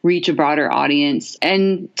reach a broader audience,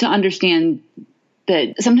 and to understand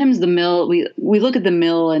that sometimes the mill, we look at the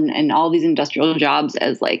mill and all these industrial jobs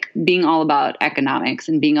as like being all about economics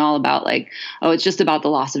and being all about like, oh, it's just about the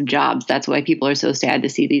loss of jobs. That's why people are so sad to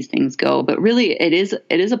see these things go. But really, it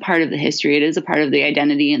is a part of the history. It is a part of the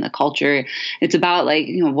identity and the culture. It's about like,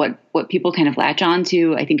 what people kind of latch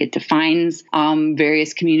onto. I think it defines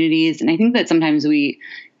various communities. And I think that sometimes we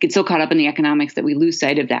get so caught up in the economics that we lose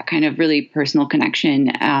sight of that kind of really personal connection,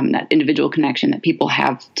 that individual connection that people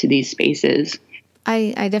have to these spaces.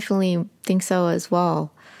 I definitely think so as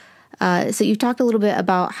well. So you've talked a little bit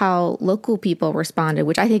about how local people responded,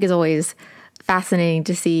 which I think is always fascinating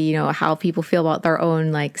to see, how people feel about their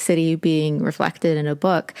own like city being reflected in a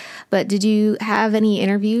book. But did you have any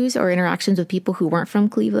interviews or interactions with people who weren't from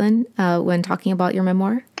Cleveland when talking about your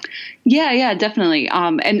memoir? Yeah, definitely.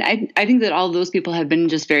 And I think that all of those people have been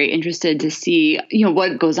just very interested to see,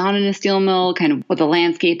 what goes on in a steel mill, kind of what the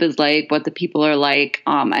landscape is like, what the people are like.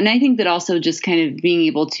 And I think that also just kind of being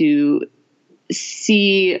able to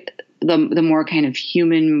see the more kind of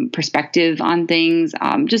human perspective on things,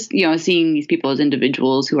 just, seeing these people as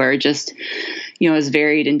individuals who are just, as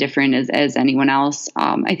varied and different as anyone else,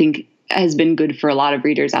 I think has been good for a lot of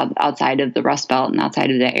readers outside of the Rust Belt and outside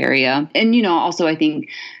of the area. And, also I think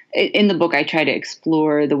in the book, I try to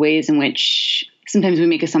explore the ways in which sometimes we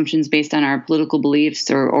make assumptions based on our political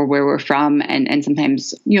beliefs or where we're from. And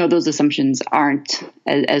sometimes, those assumptions aren't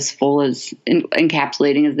as full as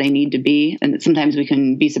encapsulating as they need to be. And sometimes we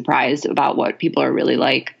can be surprised about what people are really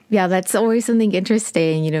like. Yeah, that's always something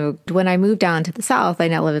interesting. When I moved down to the South, I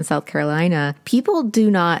now live in South Carolina, people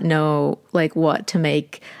do not know like what to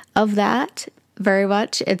make of that very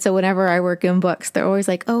much. And so whenever I work in books, they're always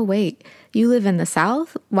like, oh, wait, you live in the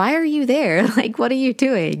South? Why are you there? Like, what are you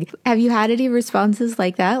doing? Have you had any responses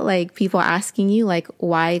like that? Like people asking you like,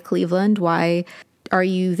 why Cleveland? Why are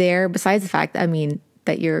you there? Besides the fact,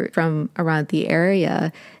 that you're from around the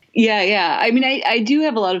area. Yeah. I do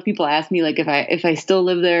have a lot of people ask me like if I still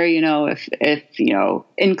live there, if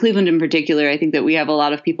in Cleveland in particular, I think that we have a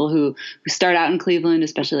lot of people who start out in Cleveland,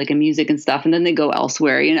 especially like in music and stuff, and then they go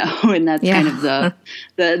elsewhere, and that's kind of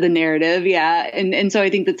the narrative. Yeah. And so I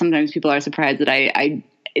think that sometimes people are surprised that I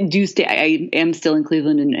do stay. I am still in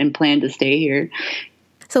Cleveland and plan to stay here.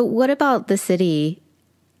 So what about the city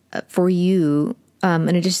for you?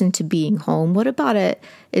 In addition to being home, what about it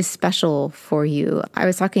is special for you? I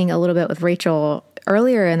was talking a little bit with Rachel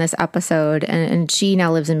earlier in this episode, and she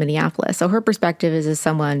now lives in Minneapolis. So her perspective is as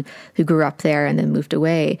someone who grew up there and then moved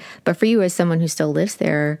away. But for you as someone who still lives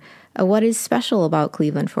there, what is special about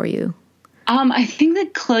Cleveland for you? I think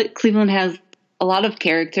that Cleveland has a lot of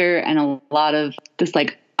character and a lot of this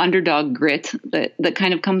like underdog grit that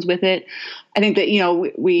kind of comes with it. I think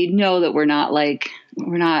that, we know that we're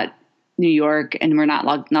not New York and we're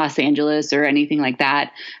not Los Angeles or anything like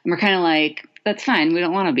that. And we're kind of like, that's fine. We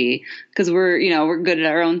don't want to be because we're good at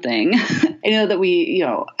our own thing. I know that we,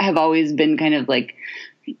 have always been kind of like,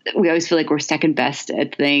 we always feel like we're second best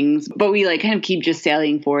at things, but we like kind of keep just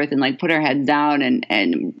sailing forth and like put our heads down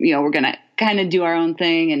and we're going to kind of do our own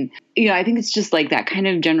thing. And, I think it's just like that kind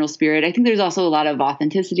of general spirit. I think there's also a lot of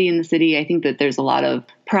authenticity in the city. I think that there's a lot of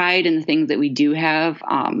pride in the things that we do have,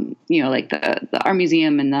 like the Art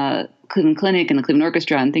Museum and the Cleveland Clinic and the Cleveland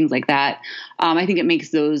Orchestra and things like that. I think it makes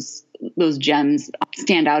those gems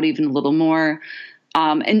stand out even a little more.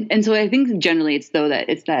 And so I think generally it's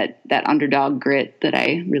that underdog grit that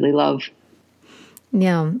I really love.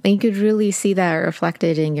 Yeah, and you could really see that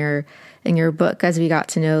reflected in your book as we got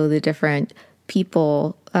to know the different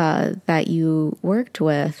people that you worked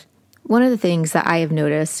with. One of the things that I have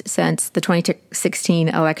noticed since the 2016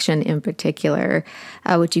 election in particular,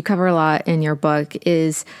 which you cover a lot in your book,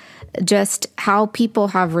 is just how people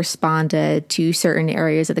have responded to certain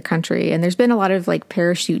areas of the country. And there's been a lot of like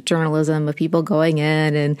parachute journalism of people going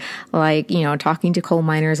in and like, talking to coal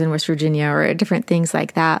miners in West Virginia or different things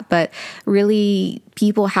like that. But really,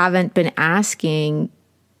 people haven't been asking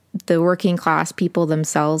the working class people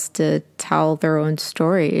themselves to tell their own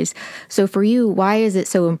stories. So for you, why is it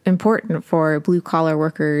so important for blue collar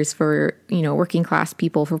workers, for, working class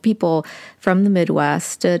people, for people from the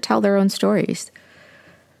Midwest to tell their own stories?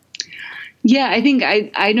 Yeah, I think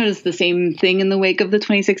I noticed the same thing in the wake of the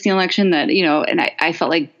 2016 election that, and I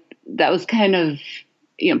felt like that was kind of,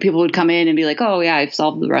 people would come in and be like, oh yeah, I've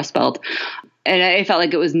solved the Rust Belt. And I felt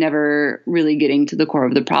like it was never really getting to the core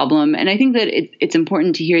of the problem. And I think that it's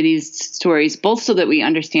important to hear these stories, both so that we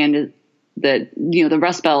understand that, the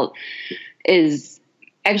Rust Belt is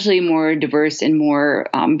actually more diverse and more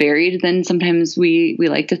varied than sometimes we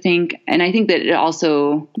like to think. And I think that it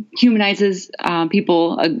also humanizes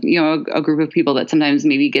people, a group of people that sometimes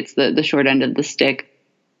maybe gets the short end of the stick.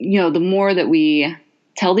 The more that we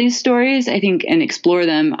tell these stories, I think, and explore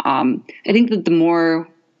them, I think that the more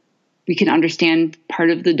we can understand part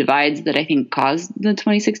of the divides that I think caused the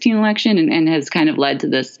 2016 election and has kind of led to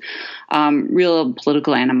this real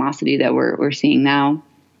political animosity that we're seeing now.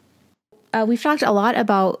 We've talked a lot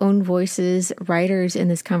about own voices writers in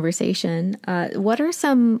this conversation. What are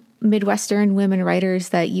some Midwestern women writers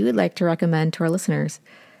that you would like to recommend to our listeners?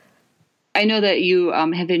 I know that you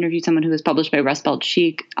have interviewed someone who was published by Rust Belt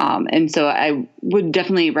Chic. And so I would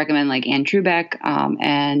definitely recommend like Anne Trubeck.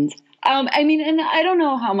 And I don't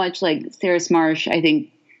know how much like Sarah Smarsh, I think,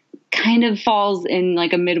 kind of falls in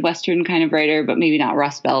like a Midwestern kind of writer, but maybe not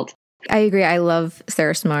Rust Belt. I agree. I love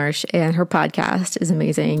Sarah Smarsh, and her podcast is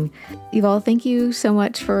amazing. Yuval, thank you so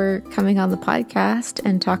much for coming on the podcast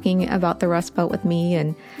and talking about the Rust Belt with me.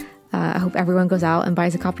 And I hope everyone goes out and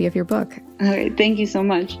buys a copy of your book. All right. Thank you so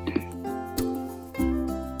much.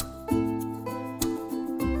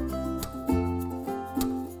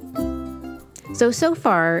 So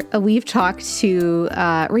far, we've talked to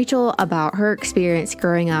Rachel about her experience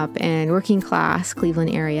growing up in working class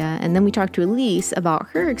Cleveland area. And then we talked to Elise about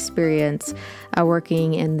her experience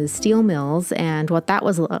working in the steel mills and what that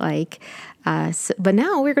was like. But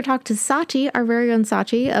now we're going to talk to Sachi, our very own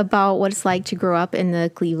Sachi, about what it's like to grow up in the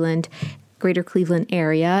greater Cleveland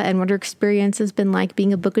area and what her experience has been like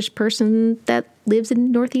being a bookish person that lives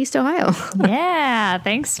in Northeast Ohio. Yeah,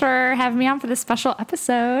 thanks for having me on for this special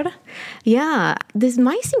episode. Yeah, this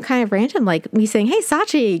might seem kind of random, like me saying, hey,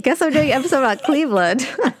 Sachi, guess I'm doing an episode about Cleveland.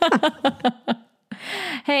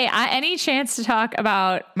 Hey, any chance to talk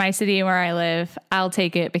about my city and where I live, I'll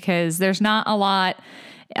take it, because there's not a lot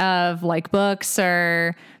of like books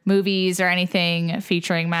or movies or anything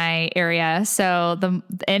featuring my area. So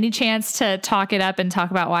any chance to talk it up and talk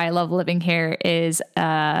about why I love living here is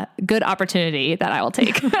a good opportunity that I will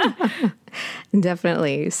take.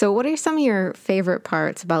 Definitely. So what are some of your favorite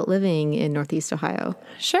parts about living in Northeast Ohio?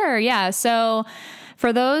 Sure. Yeah. So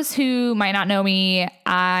for those who might not know me,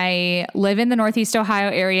 I live in the Northeast Ohio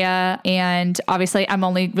area, and obviously I'm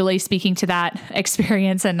only really speaking to that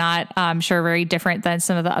experience and not, I'm sure, very different than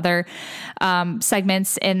some of the other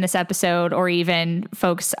segments in this episode, or even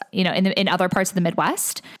folks, in other parts of the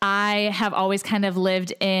Midwest. I have always kind of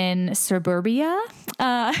lived in suburbia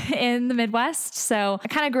in the Midwest, so I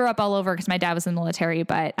kind of grew up all over because my dad was in the military,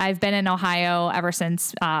 but I've been in Ohio ever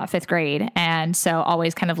since 5th grade, and so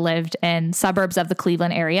always kind of lived in suburbs of the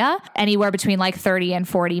Cleveland area, anywhere between like 30 and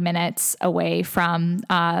 40 minutes away from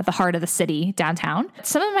the heart of the city, downtown.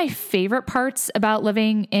 Some of my favorite parts about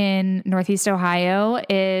living in Northeast Ohio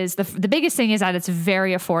is the biggest thing is that it's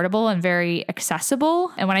very affordable and very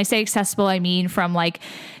accessible. And when I say accessible, I mean from like,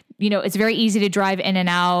 it's very easy to drive in and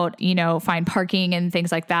out, find parking and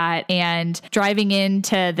things like that. And driving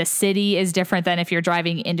into the city is different than if you're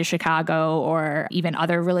driving into Chicago or even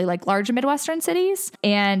other really like large Midwestern cities.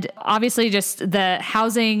 And obviously just the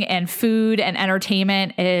housing and food and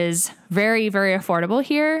entertainment is very, very affordable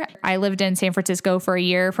here. I lived in San Francisco for a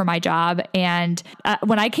year for my job. And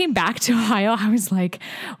when I came back to Ohio, I was like,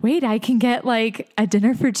 wait, I can get like a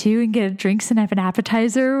dinner for two and get drinks and have an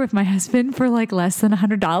appetizer with my husband for like less than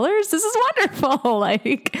 $100. This is wonderful.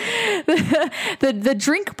 Like the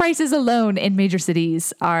drink prices alone in major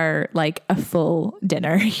cities are like a full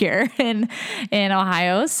dinner here in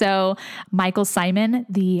Ohio. So Michael Simon,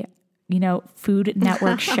 the Food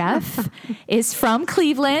Network chef, is from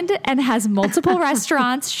Cleveland and has multiple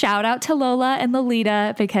restaurants. Shout out to Lola and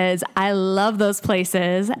Lolita, because I love those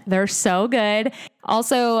places. They're so good.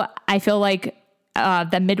 Also, I feel like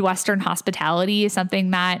the Midwestern hospitality is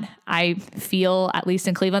something that I feel, at least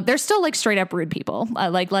in Cleveland. There's still like straight up rude people.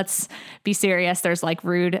 Like, let's be serious. There's like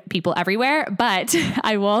rude people everywhere. But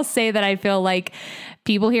I will say that I feel like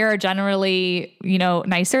people here are generally, you know,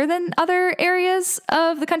 nicer than other areas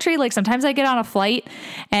of the country. Like sometimes I get on a flight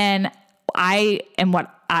and I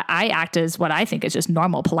act as what I think is just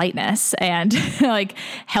normal politeness and like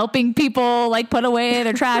helping people like put away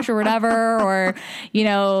their trash or whatever, or, you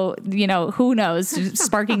know, who knows,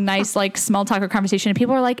 sparking nice, like small talk or conversation. And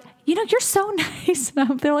people are like, you know, you're so nice.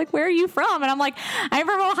 And they're like, where are you from? And I'm like, I'm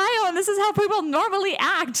from Ohio and this is how people normally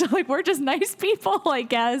act. Like, we're just nice people, I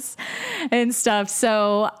guess, and stuff.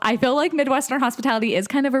 So I feel like Midwestern hospitality is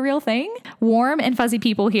kind of a real thing. Warm and fuzzy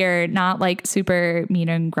people here, not like super mean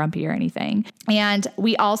and grumpy or anything. And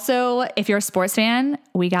we also, if you're a sports fan,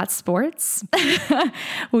 we got sports.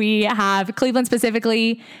 We have Cleveland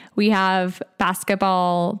specifically. We have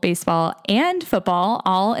basketball, baseball, and football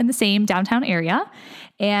all in the same downtown area.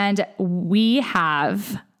 And we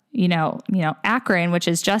have, you know, Akron, which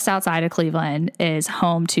is just outside of Cleveland, is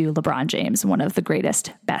home to LeBron James, one of the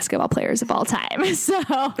greatest basketball players of all time. So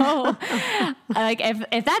like,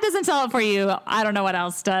 if that doesn't tell it for you, I don't know what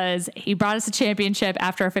else does. He brought us a championship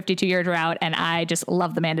after a 52-year drought, and I just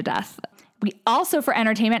love the man to death. We also, for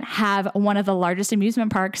entertainment, have one of the largest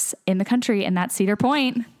amusement parks in the country, and that's Cedar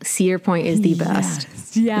Point. Cedar Point is the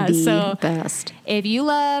best. Yeah. The best. If you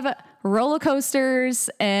love roller coasters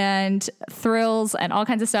and thrills and all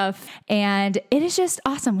kinds of stuff, and it is just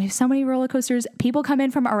awesome. We have so many roller coasters. People come in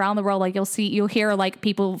from around the world. Like you'll hear like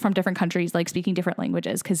people from different countries like speaking different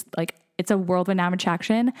languages, because like it's a world-renowned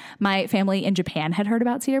attraction. My family in Japan had heard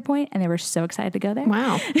about Cedar Point and they were so excited to go there.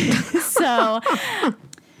 Wow. So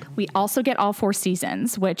we also get all 4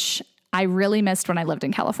 seasons, which I really missed when I lived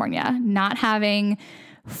in California, not having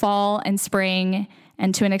fall and spring,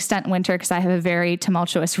 and to an extent winter, because I have a very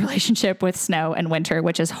tumultuous relationship with snow and winter,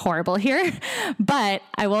 which is horrible here. But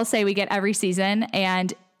I will say we get every season,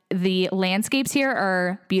 and the landscapes here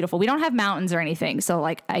are beautiful. We don't have mountains or anything. So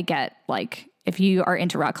like I get like, if you are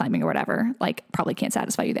into rock climbing or whatever, like probably can't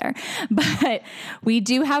satisfy you there. But we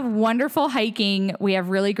do have wonderful hiking. We have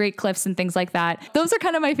really great cliffs and things like that. Those are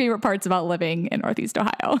kind of my favorite parts about living in Northeast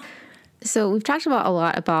Ohio. So we've talked about a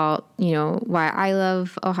lot about, you know, why I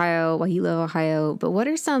love Ohio, why you love Ohio, but what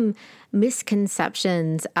are some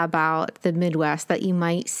misconceptions about the Midwest that you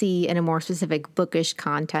might see in a more specific bookish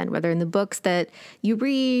content, whether in the books that you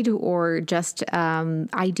read or just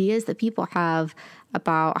ideas that people have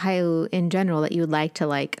about Ohio in general that you would like to,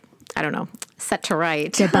 like, I don't know, set to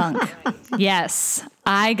right? Debunk. Yes.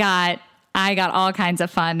 I got all kinds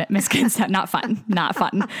of fun misconceptions. Not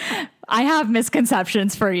fun. I have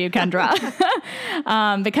misconceptions for you, Kendra,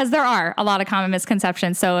 because there are a lot of common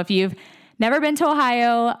misconceptions. So if you've never been to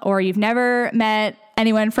Ohio, or you've never met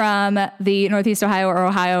anyone from the Northeast Ohio or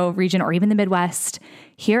Ohio region, or even the Midwest,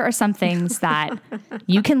 here are some things that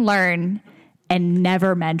you can learn and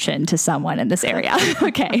never mention to someone in this area.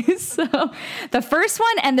 Okay. So the first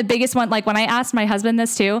one and the biggest one, like when I asked my husband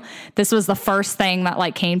this too, this was the first thing that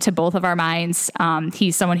like came to both of our minds.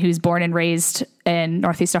 He's someone who's born and raised in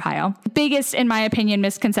Northeast Ohio. The biggest, in my opinion,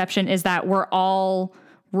 misconception is that we're all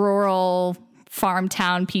rural farm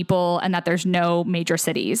town people and that there's no major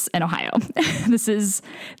cities in Ohio.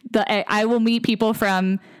 I will meet people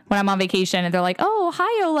from when I'm on vacation and they're like, oh,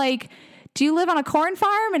 Ohio, like, do you live on a corn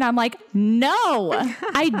farm? And I'm like, no,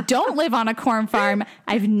 I don't live on a corn farm.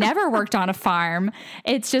 I've never worked on a farm.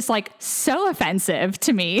 It's just like so offensive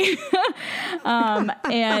to me.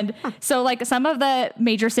 And so like some of the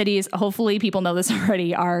major cities, hopefully people know this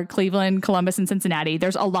already, are Cleveland, Columbus, and Cincinnati.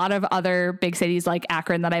 There's a lot of other big cities like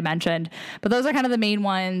Akron that I mentioned, but those are kind of the main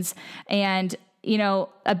ones. And you know,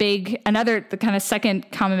 the kind of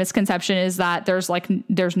second common misconception is that there's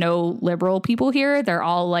no liberal people here. They're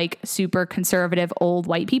all like super conservative old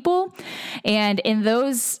white people. And in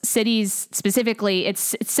those cities specifically,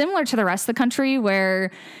 it's similar to the rest of the country where,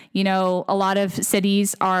 you know, a lot of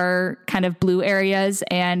cities are kind of blue areas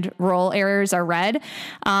and rural areas are red.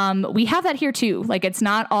 We have that here too. Like it's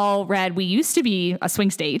not all red. We used to be a swing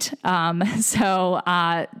state. So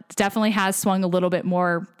definitely has swung a little bit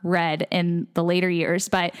more red in the later years.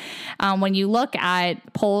 But when you look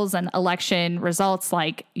at polls and election results,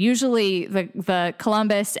 like usually the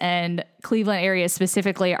Columbus and Cleveland areas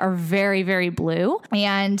specifically are very, very blue.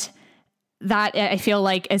 And that I feel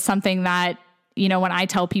like is something that, when I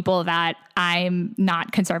tell people that I'm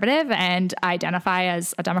not conservative and identify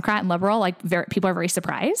as a Democrat and liberal, like people are very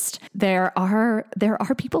surprised. There are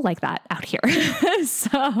people like that out here.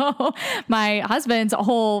 So my husband's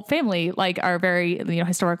whole family are very,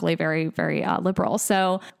 historically very, very liberal.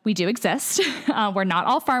 So we do exist. We're not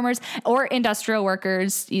all farmers or industrial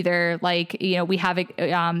workers either. We have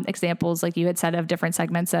examples, like you had said, of different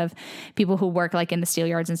segments of people who work in the steel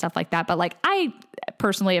yards and stuff like that. But I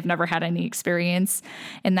personally have never had any experience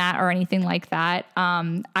in that or anything like that.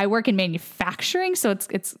 I work in manufacturing, so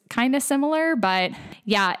it's kind of similar, but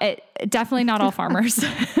yeah, definitely not all farmers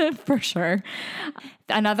for sure.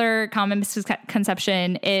 Another common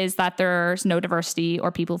misconception is that there's no diversity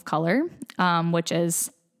or people of color, which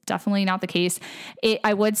is definitely not the case.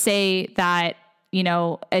 I would say that,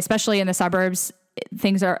 especially in the suburbs,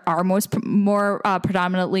 things are more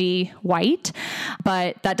predominantly white,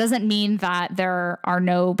 but that doesn't mean that there are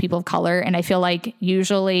no people of color. And I feel like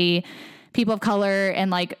usually people of color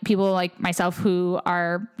and people like myself who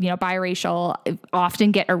are, biracial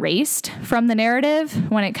often get erased from the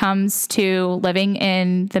narrative when it comes to living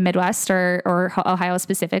in the Midwest or Ohio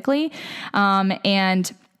specifically.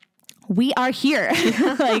 And we are here.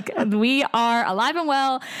 We are alive and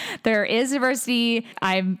well. There is diversity.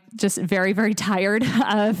 I'm just very, very tired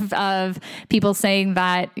of people saying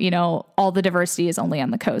that, all the diversity is only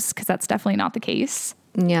on the coast, because that's definitely not the case.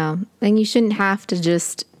 Yeah. And you shouldn't have to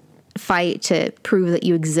just fight to prove that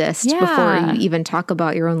you exist before you even talk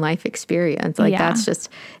about your own life experience. That's just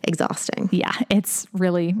exhausting. Yeah, it's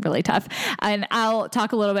really, really tough. And I'll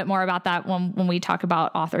talk a little bit more about that when we talk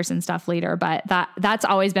about authors and stuff later, but that's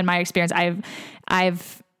always been my experience.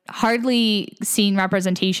 I've hardly seen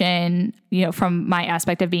representation, from my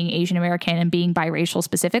aspect of being Asian American and being biracial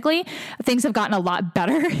specifically. Things have gotten a lot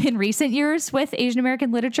better in recent years with Asian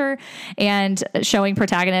American literature and showing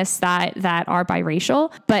protagonists that are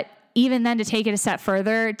biracial. But even then, to take it a step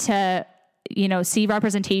further, to see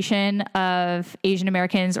representation of Asian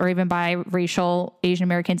Americans or even biracial Asian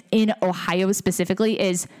Americans in Ohio specifically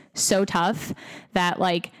is so tough that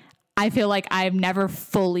I feel like I'm never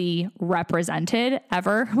fully represented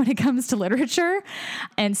ever when it comes to literature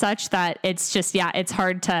and such, that it's just, it's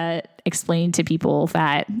hard to explain to people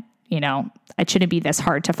that, it shouldn't be this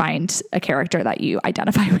hard to find a character that you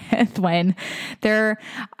identify with, when there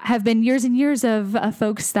have been years and years of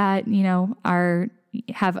folks that,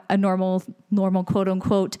 have a normal quote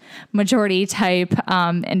unquote majority type,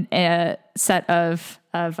 and a set of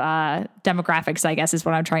demographics, I guess is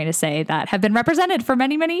what I'm trying to say, that have been represented for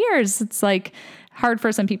many, many years. It's hard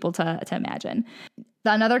for some people to imagine.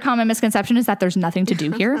 Another common misconception is that there's nothing to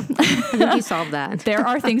do here. I think you solved that. There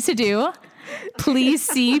are things to do. Please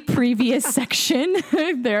see previous section.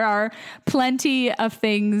 There are plenty of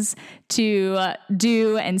things to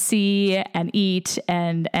do and see and eat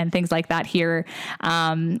and things like that here.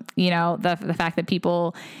 The fact that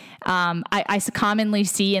people, I commonly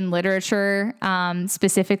see in literature,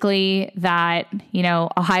 specifically that,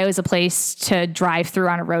 Ohio is a place to drive through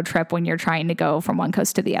on a road trip when you're trying to go from one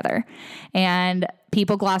coast to the other. And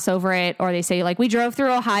people gloss over it, or they say we drove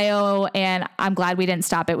through Ohio and I'm glad we didn't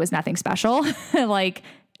stop. It was nothing special.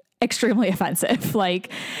 Extremely offensive.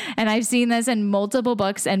 And I've seen this in multiple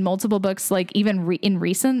books, even in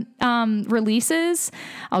recent releases.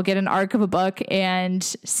 I'll get an arc of a book and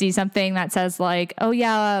see something that says oh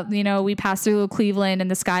yeah, we passed through Cleveland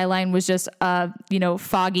and the skyline was just a,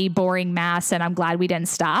 foggy, boring mass, and I'm glad we didn't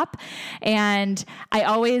stop. And I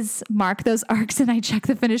always mark those arcs and I check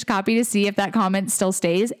the finished copy to see if that comment still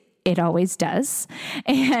stays. It always does.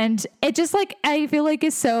 And it just I feel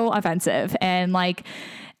is so offensive, and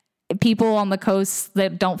people on the coast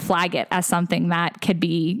that don't flag it as something that could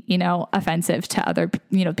be, offensive to other,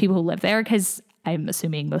 people who live there. Cause I'm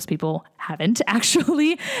assuming most people haven't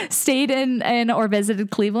actually stayed in or visited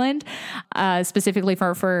Cleveland, specifically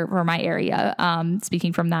for my area,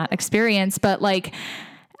 speaking from that experience. But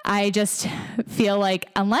I just feel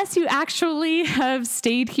unless you actually have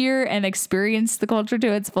stayed here and experienced the culture to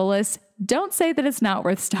its fullest, don't say that it's not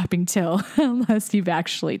worth stopping till unless you've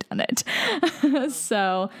actually done it.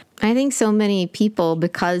 So I think so many people,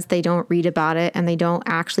 because they don't read about it and they don't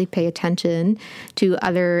actually pay attention to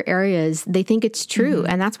other areas, they think it's true.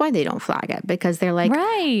 Mm-hmm. And that's why they don't flag it, because they're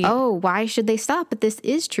right. Oh, why should they stop? But this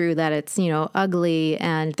is true, that it's, ugly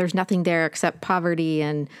and there's nothing there except poverty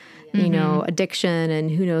and, addiction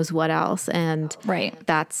and who knows what else. And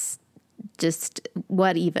that's just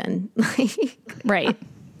what even. Right.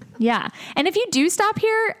 Yeah. And if you do stop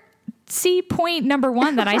here, see point number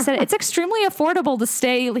one that I said. It's extremely affordable to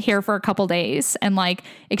stay here for a couple days and like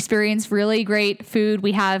experience really great food.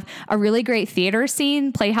 We have a really great theater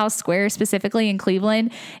scene. Playhouse Square specifically in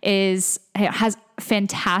Cleveland has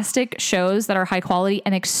fantastic shows that are high quality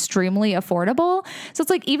and extremely affordable. So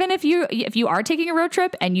it's like, even if you are taking a road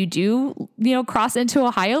trip and you do, cross into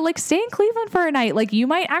Ohio, like stay in Cleveland for a night. Like you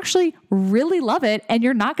might actually really love it and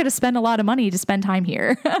you're not going to spend a lot of money to spend time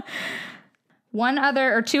here.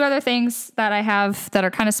 Two other things that I have that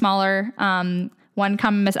are kind of smaller.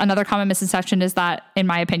 Another common misconception is that, in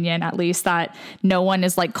my opinion, at least, that no one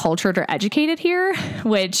is like cultured or educated here,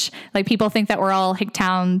 which like people think that we're all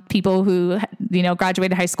Hicktown people who,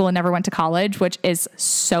 graduated high school and never went to college, which is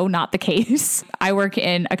so not the case. I work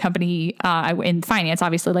in a company, in finance,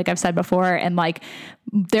 obviously, like I've said before. And like,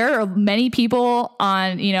 there are many people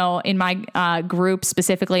on, in my group,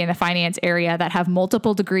 specifically in the finance area, that have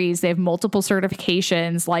multiple degrees. They have multiple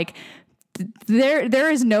certifications. Like, there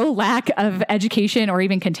is no lack of education or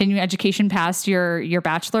even continuing education past your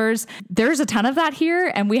bachelor's. There's a ton of that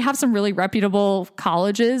here. And we have some really reputable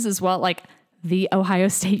colleges as well, like the Ohio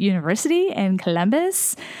State University in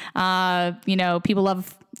Columbus. People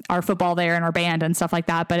love our football there and our band and stuff like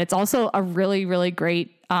that, but it's also a really, really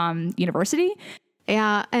great university.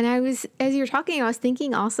 Yeah. And as you were talking, I was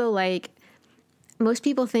thinking also like, most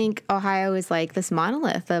people think Ohio is like this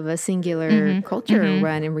monolith of a singular culture,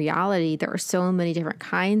 when in reality, there are so many different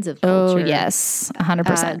kinds of culture. Oh, yes,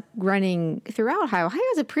 100%. Running throughout Ohio. Ohio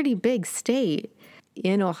is a pretty big state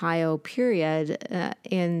in Ohio, period.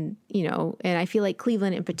 And I feel like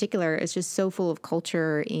Cleveland in particular is just so full of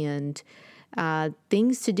culture and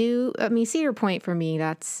things to do. I mean, Cedar Point for me,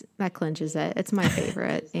 that clinches it. It's my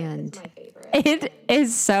favorite. And it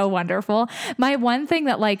is so wonderful. My one thing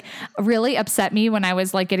that like really upset me when I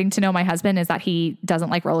was like getting to know my husband is that he doesn't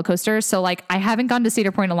like roller coasters. So like I haven't gone to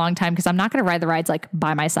Cedar Point in a long time because I'm not going to ride the rides like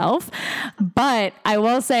by myself. But I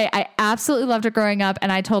will say I absolutely loved it growing up.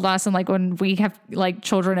 And I told Austin, like when we have like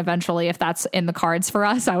children eventually, if that's in the cards for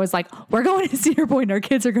us, I was like, we're going to Cedar Point and our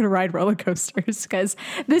kids are going to ride roller coasters because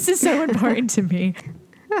this is so important to me.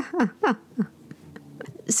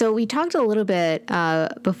 So we talked a little bit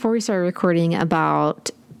before we started recording about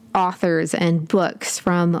authors and books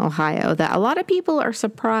from Ohio that a lot of people are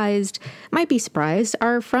might be surprised,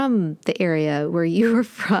 are from the area where you were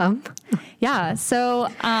from. Yeah. So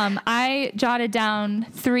I jotted down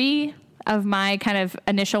 3 of my kind of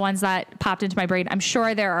initial ones that popped into my brain. I'm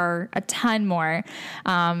sure there are a ton more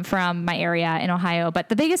from my area in Ohio, but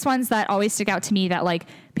the biggest ones that always stick out to me that like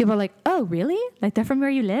people are like, oh, really? Like they're from where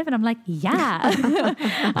you live? And I'm like,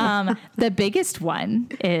 yeah. The biggest one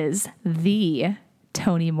is the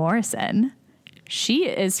Toni Morrison. She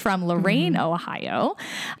is from Lorain, Ohio.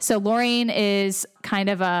 So Lorain is kind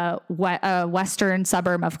of a western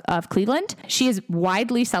suburb of Cleveland. She is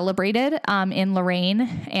widely celebrated in Lorain.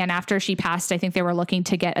 And after she passed, I think they were looking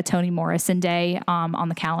to get a Toni Morrison Day on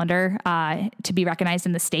the calendar to be recognized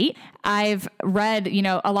in the state. I've read,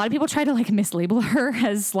 a lot of people try to like mislabel her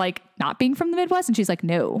as like not being from the Midwest. And she's like,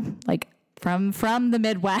 no, like from the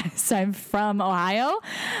Midwest. I'm from Ohio.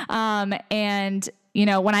 And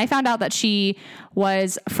when I found out that she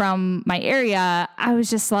was from my area, I was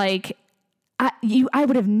just like, I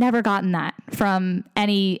would have never gotten that from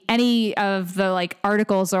any of the like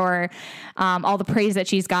articles or all the praise that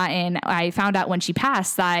she's gotten. I found out when she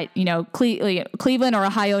passed that, Cleveland or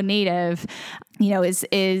Ohio native,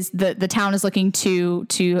 is the town is looking to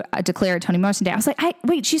declare Toni Morrison Day. I was like,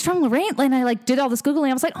 wait, she's from Lorain? And I like did all this Googling.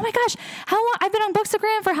 I was like, oh my gosh, how long? I've been on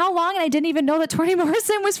Bookstagram for how long? And I didn't even know that Toni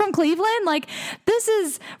Morrison was from Cleveland. Like, this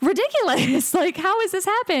is ridiculous. Like, how has this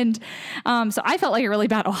happened? So I felt like a really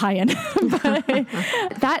bad Ohioan, but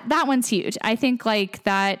that one's huge. I think like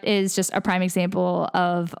that is just a prime example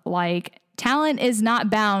of like, talent is not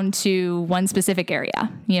bound to one specific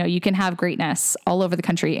area. You can have greatness all over the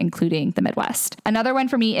country, including the Midwest. Another one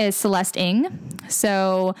for me is Celeste Ng.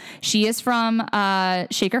 So she is from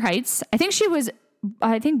Shaker Heights. I think she was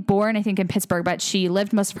born in Pittsburgh, but she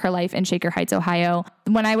lived most of her life in Shaker Heights, Ohio.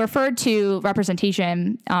 When I referred to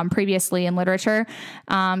representation previously in literature,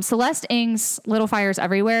 Celeste Ng's Little Fires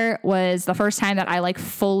Everywhere was the first time that I like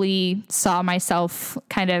fully saw myself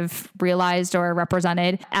kind of realized or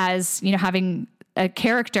represented as, having a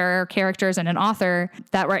characters and an author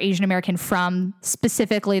that were Asian American from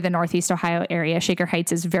specifically the Northeast Ohio area. Shaker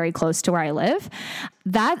Heights is very close to where I live.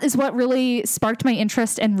 That is what really sparked my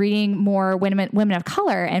interest in reading more women of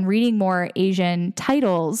color and reading more Asian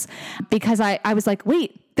titles, because I was like,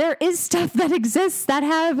 wait, there is stuff that exists that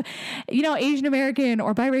have, Asian American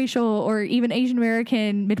or biracial or even Asian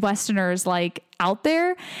American Midwesterners like out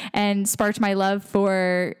there and sparked my love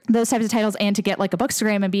for those types of titles and to get like a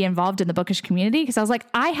bookstagram and be involved in the bookish community. Cause I was like,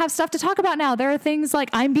 I have stuff to talk about now. There are things like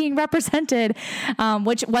I'm being represented,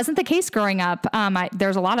 which wasn't the case growing up.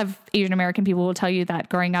 There's a lot of Asian American people who will tell you that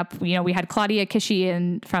growing up, you know, we had Claudia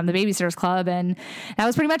Kishi from the Babysitters Club, and that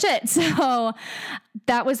was pretty much it. So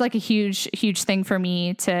that was like a huge thing for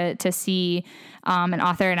me to see an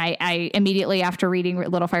author. And I immediately after reading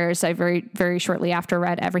Little Fires, I very shortly after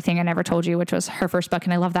read Everything I Never Told You, which was her first book.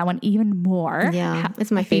 And I love that one even more. Yeah,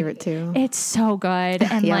 it's my favorite too. It's so good.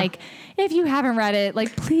 And like, if you haven't read it,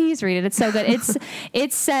 like, please read it. It's so good.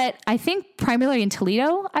 It's set, I think, primarily in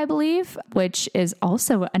Toledo, I believe, which is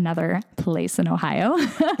also another place in Ohio.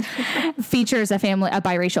 Features a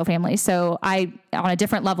biracial family. So on a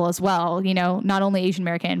different level as well, you know, not only Asian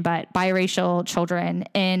American, but biracial children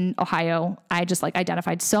in Ohio. I just like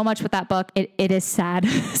identified so much with that book. It is sad.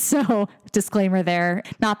 So disclaimer there,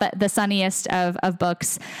 not the sunniest of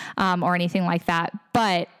books, or anything like that,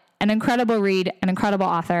 but an incredible read, an incredible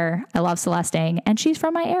author. I love Celeste Ng, and she's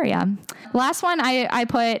from my area. Last one I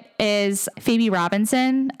put is Phoebe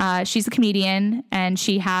Robinson. She's a comedian, and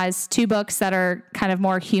she has 2 books that are kind of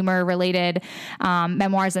more humor related,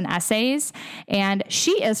 memoirs and essays. And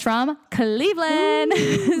she is from Cleveland.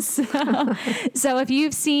 so if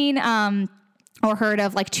you've seen, or heard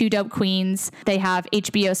of like Two Dope Queens, they have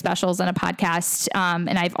HBO specials and a podcast.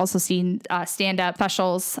 And I've also seen stand-up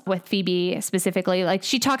specials with Phoebe specifically. Like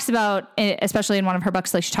she talks about, especially in one of her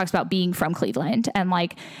books, like she talks about being from Cleveland and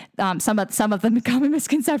like some of the common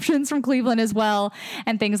misconceptions from Cleveland as well,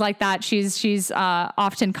 and things like that. She's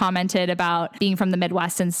often commented about being from the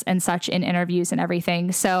Midwest and such in interviews and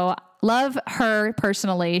everything. So love her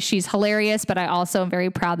personally. She's hilarious, but I also am very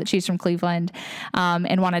proud that she's from Cleveland,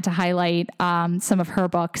 and wanted to highlight some of her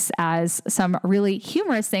books as some really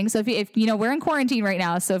humorous things. So if you know, we're in quarantine right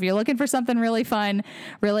now, so if you're looking for something really fun,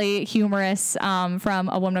 really humorous from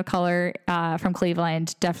a woman of color from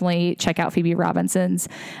Cleveland, definitely check out Phoebe Robinson's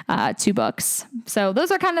 2 books. So those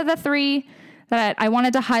are kind of the 3 that I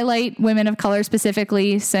wanted to highlight, women of color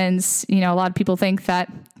specifically, since, you know, a lot of people think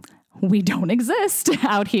that we don't exist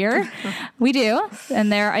out here. We do.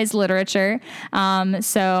 And there is literature.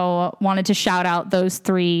 So wanted to shout out those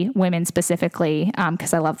 3 women specifically,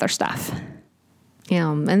 because I love their stuff.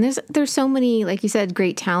 Yeah. And there's so many, like you said,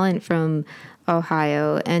 great talent from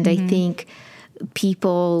Ohio. And I think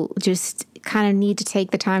people just kind of need to take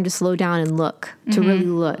the time to slow down and look, to really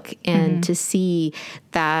look, and to see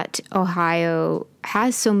that Ohio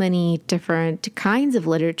has so many different kinds of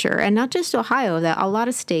literature, and not just Ohio, that a lot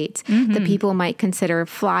of states that people might consider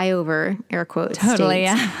flyover, air quotes, totally,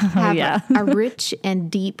 states, have a rich and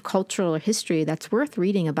deep cultural history that's worth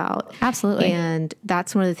reading about. Absolutely. And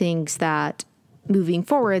that's one of the things that moving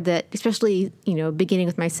forward, that especially, you know, beginning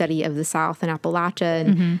with my study of the South and Appalachia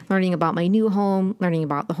and learning about my new home, learning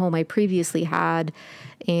about the home I previously had.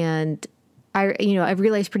 And I've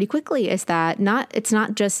realized pretty quickly is that it's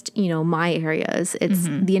not just, you know, my areas, it's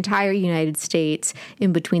the entire United States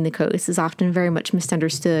in between the coasts is often very much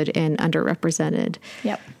misunderstood and underrepresented.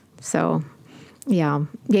 Yep. So yeah.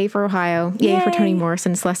 Yay for Ohio. Yay for Toni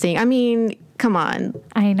Morrison, Celeste Ng. I mean, come on.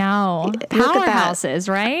 I know. Powerhouses,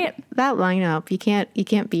 right? That lineup, you can't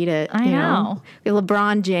beat it. I know.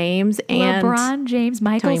 LeBron James,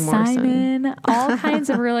 Michael Simon, all kinds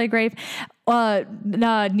of really great.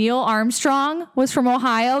 Neil Armstrong was from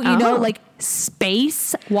Ohio. You know, like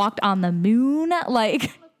space, walked on the moon,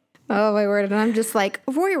 like. Oh my word! And I'm just like,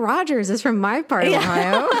 Roy Rogers is from my part of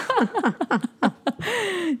Ohio.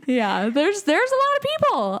 Yeah, there's a lot of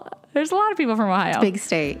people. There's a lot of people from Ohio. It's a big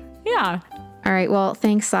state. Yeah. All right. Well,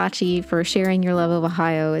 thanks, Sachi, for sharing your love of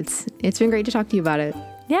Ohio. It's been great to talk to you about it.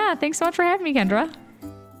 Yeah. Thanks so much for having me, Kendra.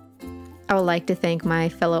 I would like to thank my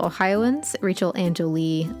fellow Ohioans, Rachel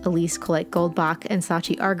Angelee, Elise Colette Goldbach, and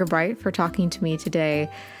Sachi Argabright for talking to me today.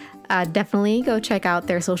 Definitely go check out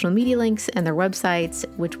their social media links and their websites,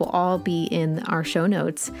 which will all be in our show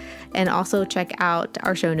notes. And also check out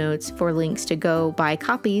our show notes for links to go buy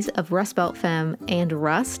copies of Rust Belt Femme and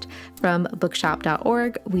Rust from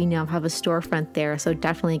bookshop.org. We now have a storefront there, so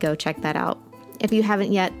definitely go check that out. If you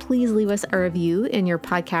haven't yet, please leave us a review in your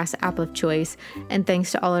podcast app of choice. And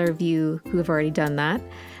thanks to all of you who have already done that.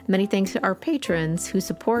 Many thanks to our patrons whose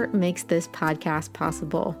support makes this podcast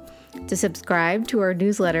possible. To subscribe to our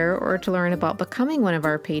newsletter or to learn about becoming one of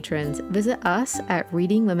our patrons, visit us at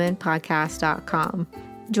readingwomenpodcast.com.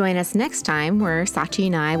 Join us next time where Sachi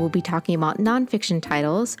and I will be talking about nonfiction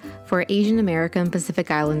titles for Asian American Pacific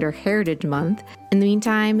Islander Heritage Month. In the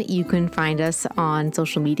meantime, you can find us on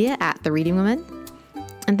social media at The Reading Women.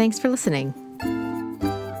 And thanks for listening.